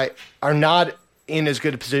are not in as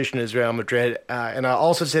good a position as Real Madrid. And I'll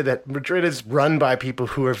also say that Madrid is run by people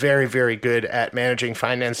who are very, very good at managing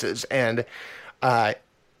finances. And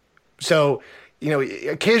so,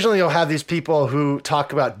 occasionally you'll have these people who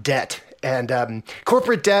talk about debt. And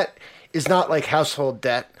corporate debt is not like household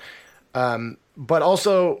debt. But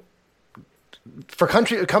also, for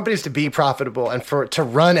companies to be profitable and to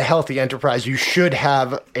run a healthy enterprise, you should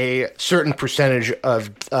have a certain percentage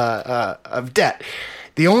of debt.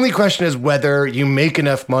 The only question is whether you make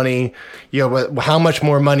enough money, how much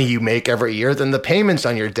more money you make every year than the payments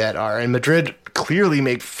on your debt are. And Madrid clearly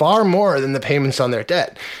make far more than the payments on their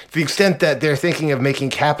debt, to the extent that they're thinking of making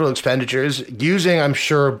capital expenditures using, I'm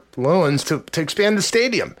sure, loans to expand the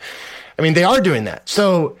stadium. I mean, they are doing that.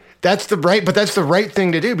 So that's the right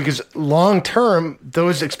thing to do, because long term,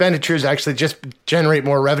 those expenditures actually just generate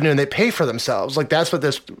more revenue and they pay for themselves. Like, that's what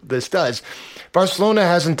this does. Barcelona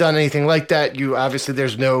hasn't done anything like that. Obviously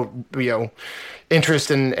there's no interest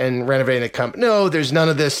in renovating the camp. No, there's none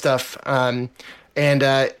of this stuff.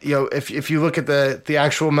 If you look at the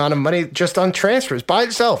actual amount of money just on transfers by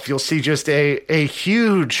itself, you'll see just a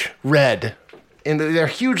huge red. They're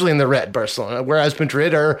hugely in the red, Barcelona, whereas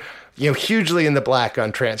Madrid are hugely in the black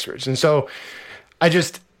on transfers. And so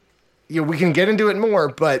we can get into it more,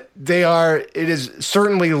 but it is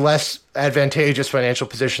certainly less advantageous financial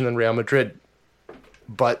position than Real Madrid.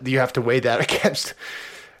 But you have to weigh that against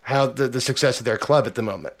how the success of their club at the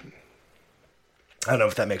moment. I don't know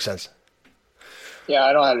if that makes sense. Yeah,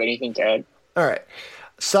 I don't have anything to add. All right.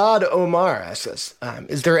 Saad Omar asks us,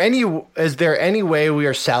 is there any way we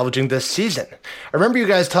are salvaging this season? I remember you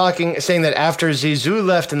guys saying that after Zizou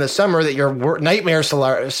left in the summer that your nightmare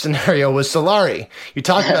scenario was Solari. You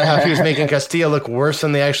talked about how he was making Castilla look worse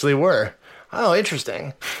than they actually were. Oh,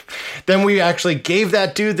 interesting. Then we actually gave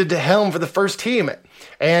that dude the helm for the first team.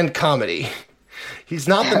 And comedy. He's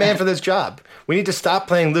not the man for this job. We need to stop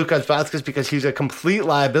playing Lucas Vázquez because he's a complete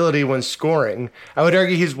liability when scoring. I would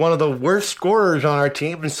argue he's one of the worst scorers on our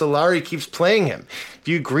team, and Solari keeps playing him.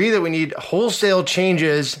 Do you agree that we need wholesale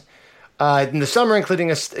changes in the summer,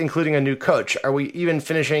 including a new coach? Are we even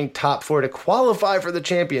finishing top 4 to qualify for the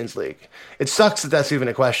Champions League? It sucks that that's even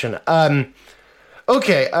a question.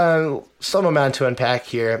 Okay, some amount to unpack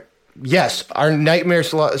here. Yes, our nightmare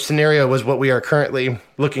scenario was what we are currently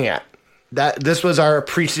looking at. This was our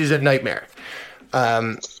preseason nightmare.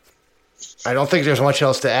 I don't think there's much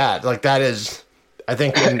else to add. Like, that is, I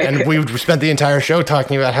think, and we spent the entire show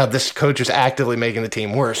talking about how this coach is actively making the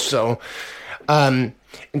team worse. So, in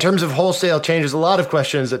terms of wholesale changes, a lot of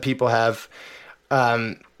questions that people have.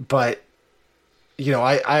 But,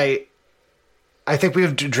 I think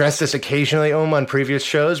we've addressed this occasionally, on previous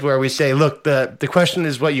shows where we say, look, the question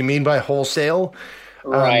is what you mean by wholesale.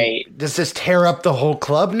 Right. Does this tear up the whole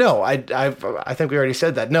club? No, I think we already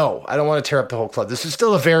said that. No, I don't want to tear up the whole club. This is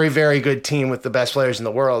still a very, very good team with the best players in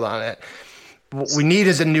the world on it. What we need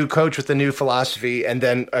is a new coach with a new philosophy, and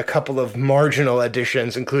then a couple of marginal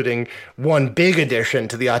additions, including one big addition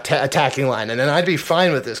to the attacking line. And then I'd be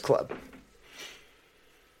fine with this club.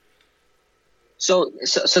 So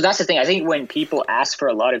that's the thing. I think when people ask for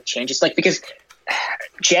a lot of changes, because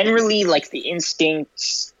generally, the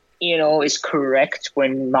instincts, is correct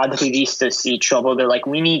when Madridistas see trouble. They're like,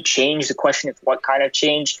 we need change. The question is what kind of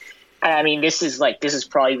change? And I mean, this is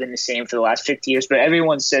probably been the same for the last 50 years, but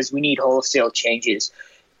everyone says we need wholesale changes.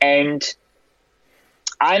 And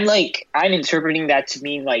I'm interpreting that to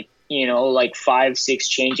mean 5-6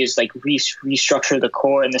 changes, restructure the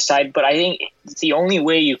core and the side. But I think the only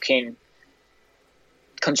way you can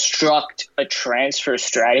construct a transfer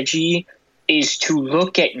strategy is to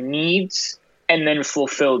look at needs and then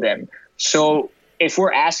fulfill them. So if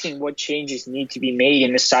we're asking what changes need to be made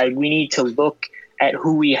in the side, we need to look at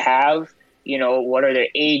who we have, what are their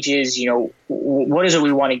ages, what is it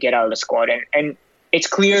we want to get out of the squad. And it's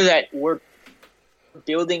clear that we're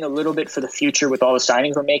building a little bit for the future with all the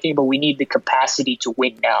signings we're making, but we need the capacity to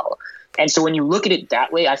win now. And so when you look at it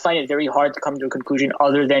that way, I find it very hard to come to a conclusion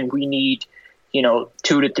other than we need, 2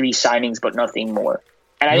 to 3 signings, but nothing more.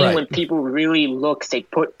 And I think when people really look, they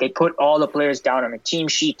put all the players down on a team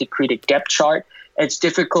sheet to create a depth chart. It's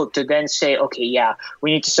difficult to then say, okay, yeah,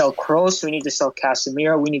 we need to sell Kroos, we need to sell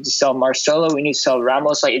Casemiro, we need to sell Marcelo, we need to sell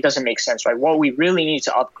Ramos. Like, it doesn't make sense, right? What we really need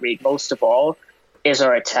to upgrade most of all is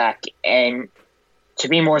our attack. And to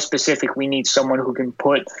be more specific, we need someone who can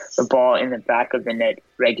put the ball in the back of the net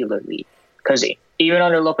regularly. Because even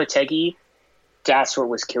under Lopetegui, that's what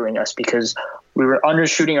was killing us, because we were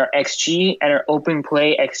undershooting our XG, and our open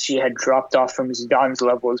play XG had dropped off from Zidane's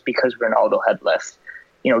levels because Ronaldo had left.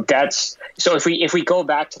 That's so. If we go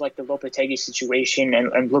back to like the Lopetegui situation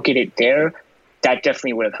and look at it there, that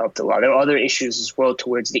definitely would have helped a lot. There are other issues as well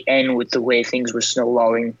towards the end with the way things were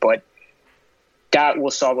snowballing, but that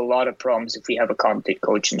will solve a lot of problems if we have a competent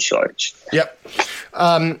coach in charge. Yep.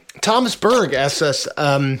 Thomas Berg asks us,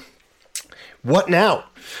 what now?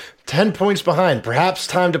 10 points behind. Perhaps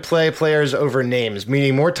time to play players over names,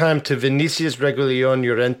 meaning more time to Vinicius, Reguilón,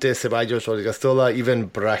 Llorente, Ceballos, Odriozola, even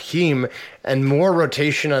Brahim, and more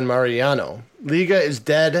rotation on Mariano. Liga is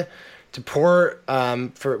dead to poor.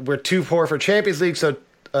 We're too poor for Champions League, so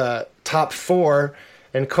top 4,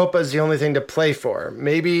 and Copa is the only thing to play for.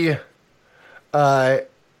 Maybe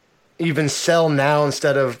even sell now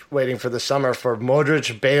instead of waiting for the summer for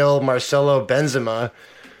Modric, Bale, Marcelo, Benzema.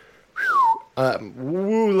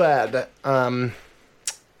 Woo lad.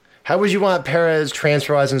 How would you want Perez,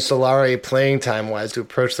 transfer-wise, and Solari playing time-wise to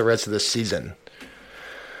approach the rest of the season?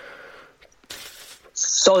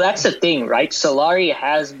 So that's the thing, right? Solari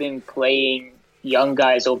has been playing young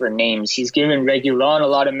guys over names. He's given Reguilón a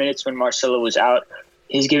lot of minutes when Marcelo was out.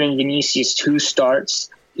 He's given Vinicius 2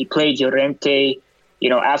 starts. He played Llorente.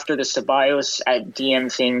 After the Ceballos at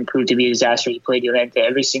DM thing proved to be a disaster, he played Llorente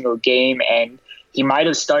every single game, and he might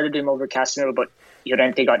have started him over Casemiro, but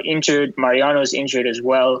Llorente got injured. Mariano's injured as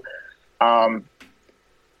well.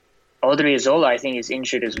 Odriozola, I think, is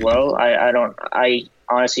injured as well. I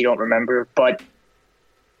honestly don't remember, but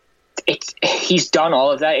he's done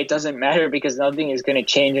all of that. It doesn't matter because nothing is going to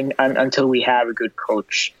change until we have a good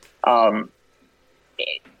coach. I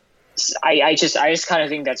just kind of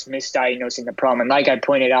think that's misdiagnosing the problem. And like I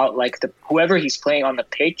pointed out, whoever he's playing on the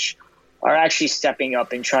pitch are actually stepping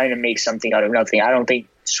up and trying to make something out of nothing. I don't think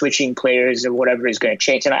switching players or whatever is going to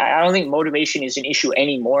change. And I don't think motivation is an issue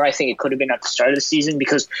anymore. I think it could have been at the start of the season,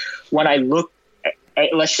 because when I look at,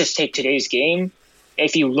 let's just take today's game.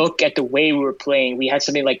 If you look at the way we were playing, we had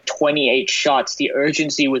something like 28 shots. The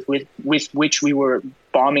urgency with which we were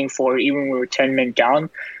bombing for, even when we were 10 men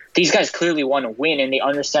down. These guys clearly want to win, and they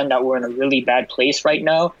understand that we're in a really bad place right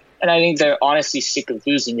now. And I think they're honestly sick of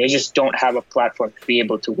losing. They just don't have a platform to be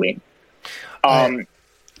able to win.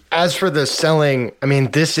 As for the selling, I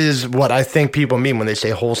mean, this is what I think people mean when they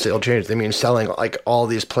say wholesale change. They mean selling like all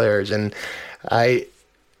these players, and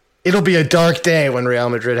it'll be a dark day when Real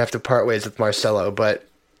Madrid have to part ways with Marcelo. But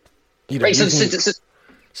right,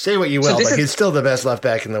 say what you will, but he's still the best left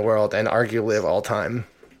back in the world and arguably of all time.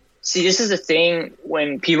 See, this is the thing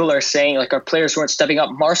when people are saying like our players weren't stepping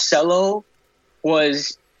up. Marcelo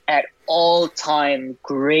was at all-time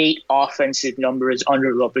great offensive numbers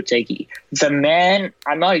under Lopetegui. The man,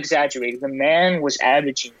 I'm not exaggerating, the man was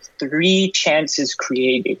averaging 3 chances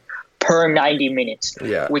created per 90 minutes,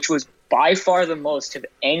 which was by far the most of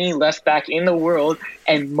any left back in the world,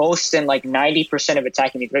 and most than like 90% of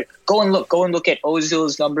attacking midfielders. Go and look at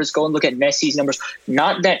Ozil's numbers, go and look at Messi's numbers.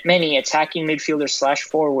 Not that many attacking midfielders /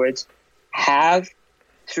 forwards have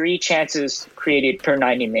 3 chances created per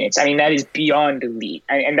 90 minutes. I mean, that is beyond elite.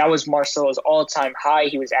 And that was Marcelo's all-time high.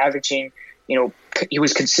 He was averaging, he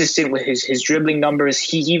was consistent with his dribbling numbers.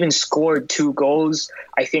 He even scored 2 goals,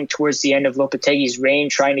 I think, towards the end of Lopetegui's reign,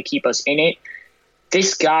 trying to keep us in it.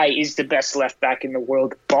 This guy is the best left back in the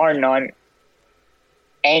world, bar none.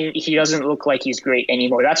 And he doesn't look like he's great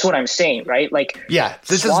anymore. That's what I'm saying, right?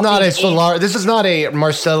 This is not a Solari. This is not a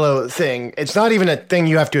Marcelo thing. It's not even a thing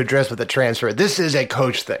you have to address with a transfer. This is a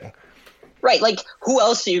coach thing. Right. Who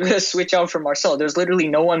else are you going to switch out from Marcelo? There's literally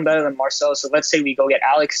no one better than Marcelo. So let's say we go get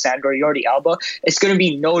Alexander or Jordi Alba. It's going to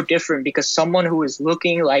be no different, because someone who was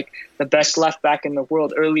looking like the best left back in the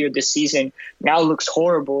world earlier this season now looks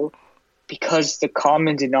horrible, because the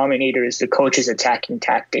common denominator is the coach's attacking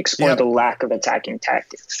tactics or the lack of attacking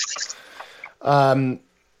tactics.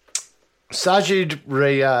 Sajid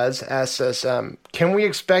Reyes asks us, can we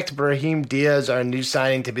expect Brahim Diaz, our new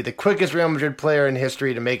signing, to be the quickest Real Madrid player in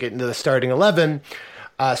history to make it into the starting 11,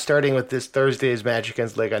 starting with this Thursday's match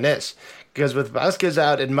against Leganés? because with Vasquez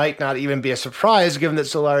out, it might not even be a surprise given that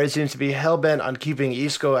Solari seems to be hell-bent on keeping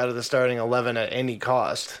Isco out of the starting 11 at any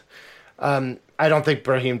cost. I don't think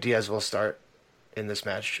Brahim Diaz will start in this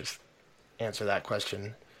match. Just answer that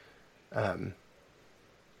question.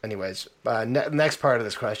 Anyways, next part of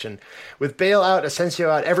this question. With Bale out, Asensio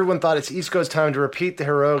out, everyone thought it's Isco's time to repeat the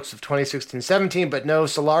heroics of 2016-17, but no,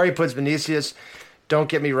 Solari puts Vinicius. Don't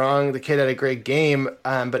get me wrong, the kid had a great game,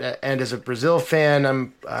 and as a Brazil fan,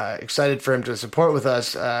 I'm excited for him to support with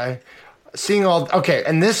us. Seeing all... Okay,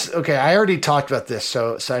 I already talked about this,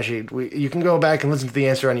 so Sajid, you can go back and listen to the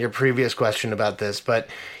answer on your previous question about this, but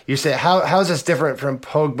you say, how is this different from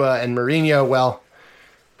Pogba and Mourinho? Well...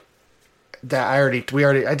 I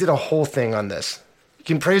did a whole thing on this. You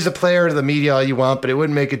can praise a player to the media all you want, but it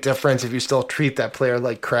wouldn't make a difference if you still treat that player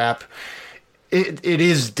like crap. It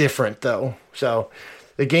is different, though. So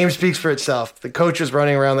the game speaks for itself. The coach is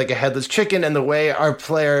running around like a headless chicken, and the way our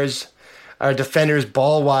defenders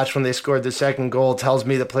ball watch when they scored the second goal tells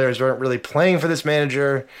me the players weren't really playing for this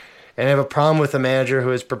manager, and I have a problem with a manager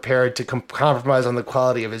who is prepared to compromise on the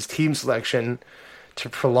quality of his team selection to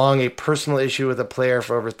prolong a personal issue with a player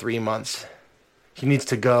for over 3 months. He needs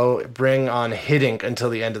to go bring on Hiddink until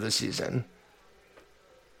the end of the season.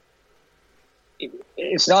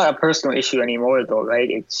 It's not a personal issue anymore, though,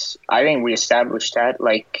 right? I think we established that.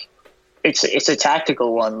 Like, it's a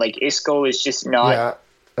tactical one. Like, Isco is just not... Yeah,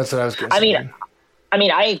 that's what I was going to say.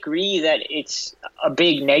 I agree that it's a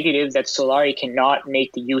big negative that Solari cannot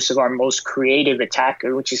make the use of our most creative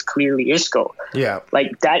attacker, which is clearly Isco. Yeah.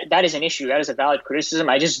 Like, that is an issue. That is a valid criticism.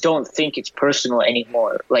 I just don't think it's personal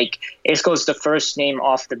anymore. Like, Isco's the first name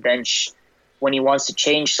off the bench when he wants to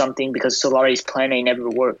change something because Solari's plan A never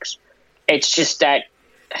works. It's just that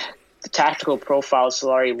the tactical profile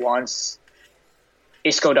Solari wants,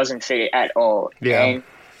 Isco doesn't fit it at all. Yeah. And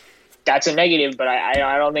that's a negative, but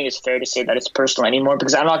I don't think it's fair to say that it's personal anymore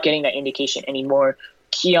because I'm not getting that indication anymore.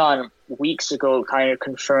 Keon weeks ago kind of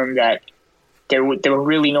confirmed that there were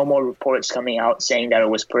really no more reports coming out saying that it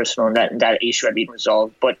was personal and that issue had been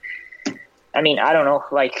resolved. But I mean, I don't know.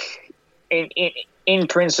 Like in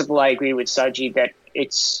principle, I agree with Sajid that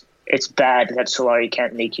it's bad that Solari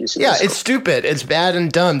can't make use of this. Yeah, it's stupid. It's bad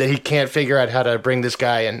and dumb that he can't figure out how to bring this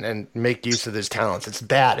guy and make use of his talents. It's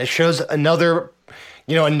bad. It shows another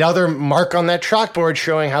mark on that chalkboard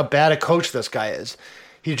showing how bad a coach this guy is.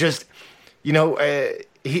 He just,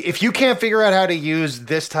 if you can't figure out how to use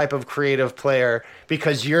this type of creative player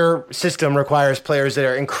because your system requires players that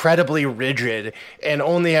are incredibly rigid and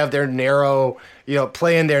only have their narrow,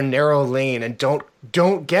 play in their narrow lane and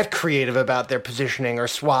don't get creative about their positioning or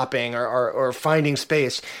swapping or finding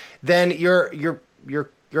space, then you're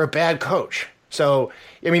a bad coach. So,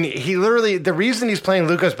 I mean, the reason he's playing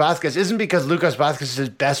Lucas Vazquez isn't because Lucas Vazquez is his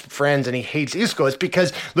best friends and he hates Isco. It's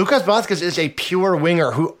because Lucas Vazquez is a pure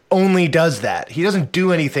winger who only does that. He doesn't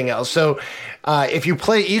do anything else. So, if you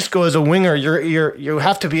play Isco as a winger, you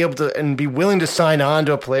have to be able to and be willing to sign on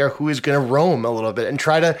to a player who is going to roam a little bit and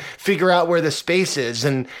try to figure out where the space is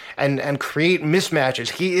and create mismatches.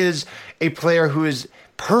 He is a player who is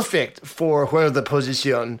perfect for the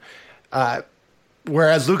position.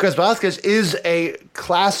 Whereas Lucas Vazquez is a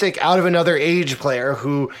classic out of another age player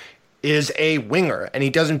who is a winger, and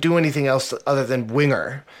he doesn't do anything else other than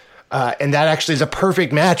winger. And that actually is a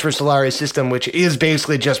perfect match for Solari's system, which is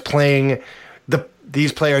basically just playing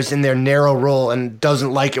these players in their narrow role and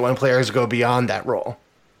doesn't like it when players go beyond that role.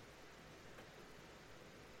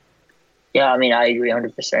 Yeah, I mean, I agree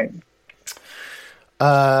 100%.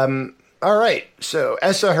 All right, so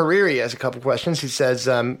Essa Hariri has a couple questions. He says,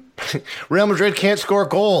 Real Madrid can't score a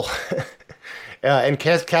goal, and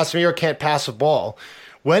Casemiro can't pass a ball.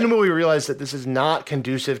 When will we realize that this is not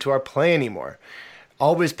conducive to our play anymore?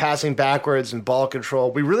 Always passing backwards and ball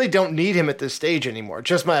control. We really don't need him at this stage anymore,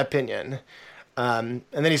 just my opinion. And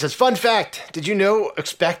then he says, fun fact, did you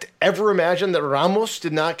ever imagine that Ramos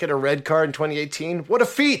did not get a red card in 2018? What a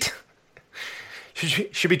feat!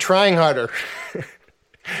 Should be trying harder.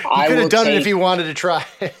 He could have done it if he wanted to try.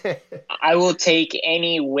 I will take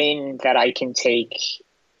any win that I can take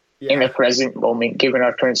in the present moment, given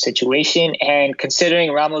our current situation. And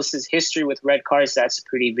considering Ramos's history with red cards, that's a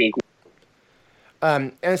pretty big win.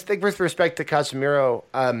 And I think with respect to Casemiro,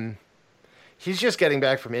 he's just getting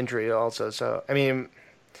back from injury also. So, I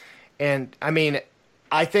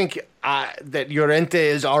think that Llorente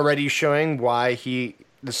is already showing why he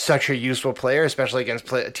is such a useful player, especially against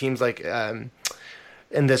teams like...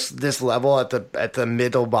 in this level at the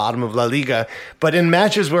middle bottom of La Liga, but in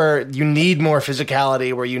matches where you need more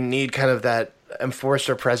physicality, where you need kind of that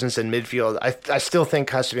enforcer presence in midfield, I still think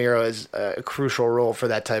Casemiro is a crucial role for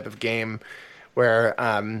that type of game, where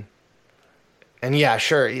And yeah,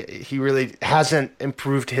 sure, he really hasn't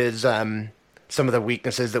improved his some of the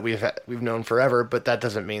weaknesses that we've known forever, but that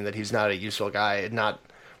doesn't mean that he's not a useful guy, not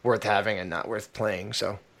worth having and not worth playing.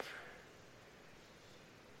 So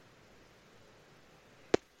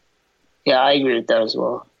yeah, I agree with that as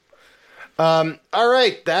well. All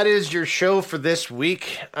right, that is your show for this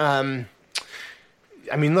week. I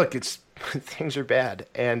mean, look, things are bad,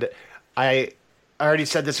 and I already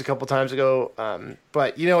said this a couple times ago,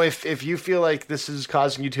 but if you feel like this is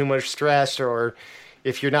causing you too much stress, or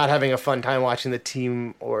if you're not having a fun time watching the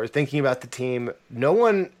team or thinking about the team, no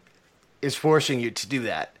one is forcing you to do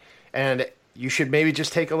that, and you should maybe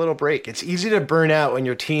just take a little break. It's easy to burn out when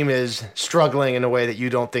your team is struggling in a way that you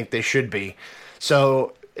don't think they should be.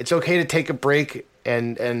 So it's okay to take a break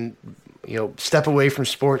and step away from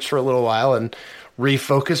sports for a little while and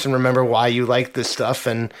refocus and remember why you like this stuff,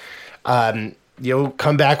 and you'll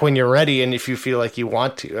come back when you're ready and if you feel like you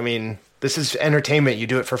want to. I mean, this is entertainment. You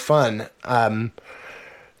do it for fun. And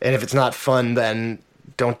if it's not fun, then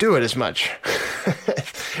don't do it as much.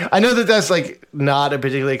 I know that that's like not a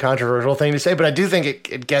particularly controversial thing to say, but I do think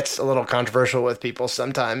it gets a little controversial with people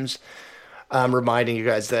sometimes, reminding you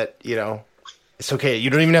guys that, it's okay. You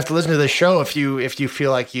don't even have to listen to the show if you feel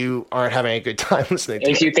like you aren't having a good time listening to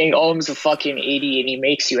it. If you think Ohm's a fucking idiot and he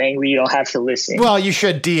makes you angry, you don't have to listen. Well, you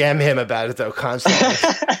should DM him about it, though, constantly.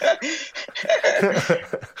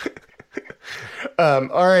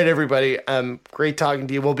 All right, everybody. Great talking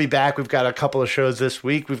to you. We'll be back. We've got a couple of shows this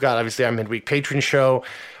week. We've got, obviously, our midweek patron show.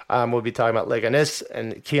 We'll be talking about Leganes,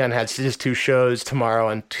 and Keon has his 2 shows tomorrow.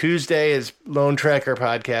 On Tuesday is Lone Trekker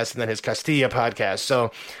podcast, and then his Castilla podcast.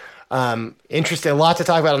 So, interesting. A lot to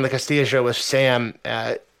talk about on the Castilla show with Sam.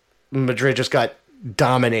 Madrid just got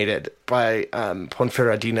dominated by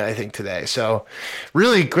Ponferradina, I think, today. So,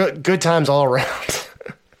 really good times all around.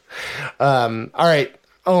 All right.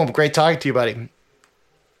 Oh, great talking to you, buddy.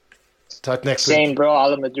 Talk next week. Same, bro. A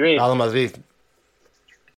la Madrid. A la Madrid.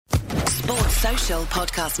 Sports Social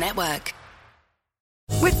Podcast Network.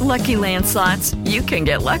 With Lucky Land Slots, you can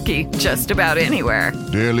get lucky just about anywhere.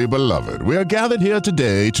 Dearly beloved, we are gathered here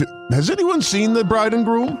today to... Has anyone seen the bride and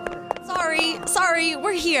groom? Sorry,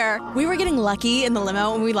 we're here. We were getting lucky in the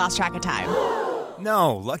limo and we lost track of time.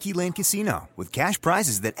 No, Lucky Land Casino, with cash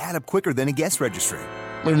prizes that add up quicker than a guest registry.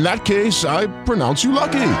 In that case, I pronounce you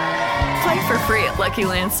lucky. Play for free at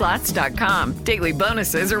LuckyLandSlots.com. Daily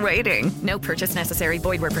bonuses are waiting. No purchase necessary.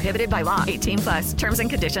 Void where prohibited by law. 18+. Terms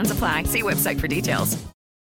and conditions apply. See website for details.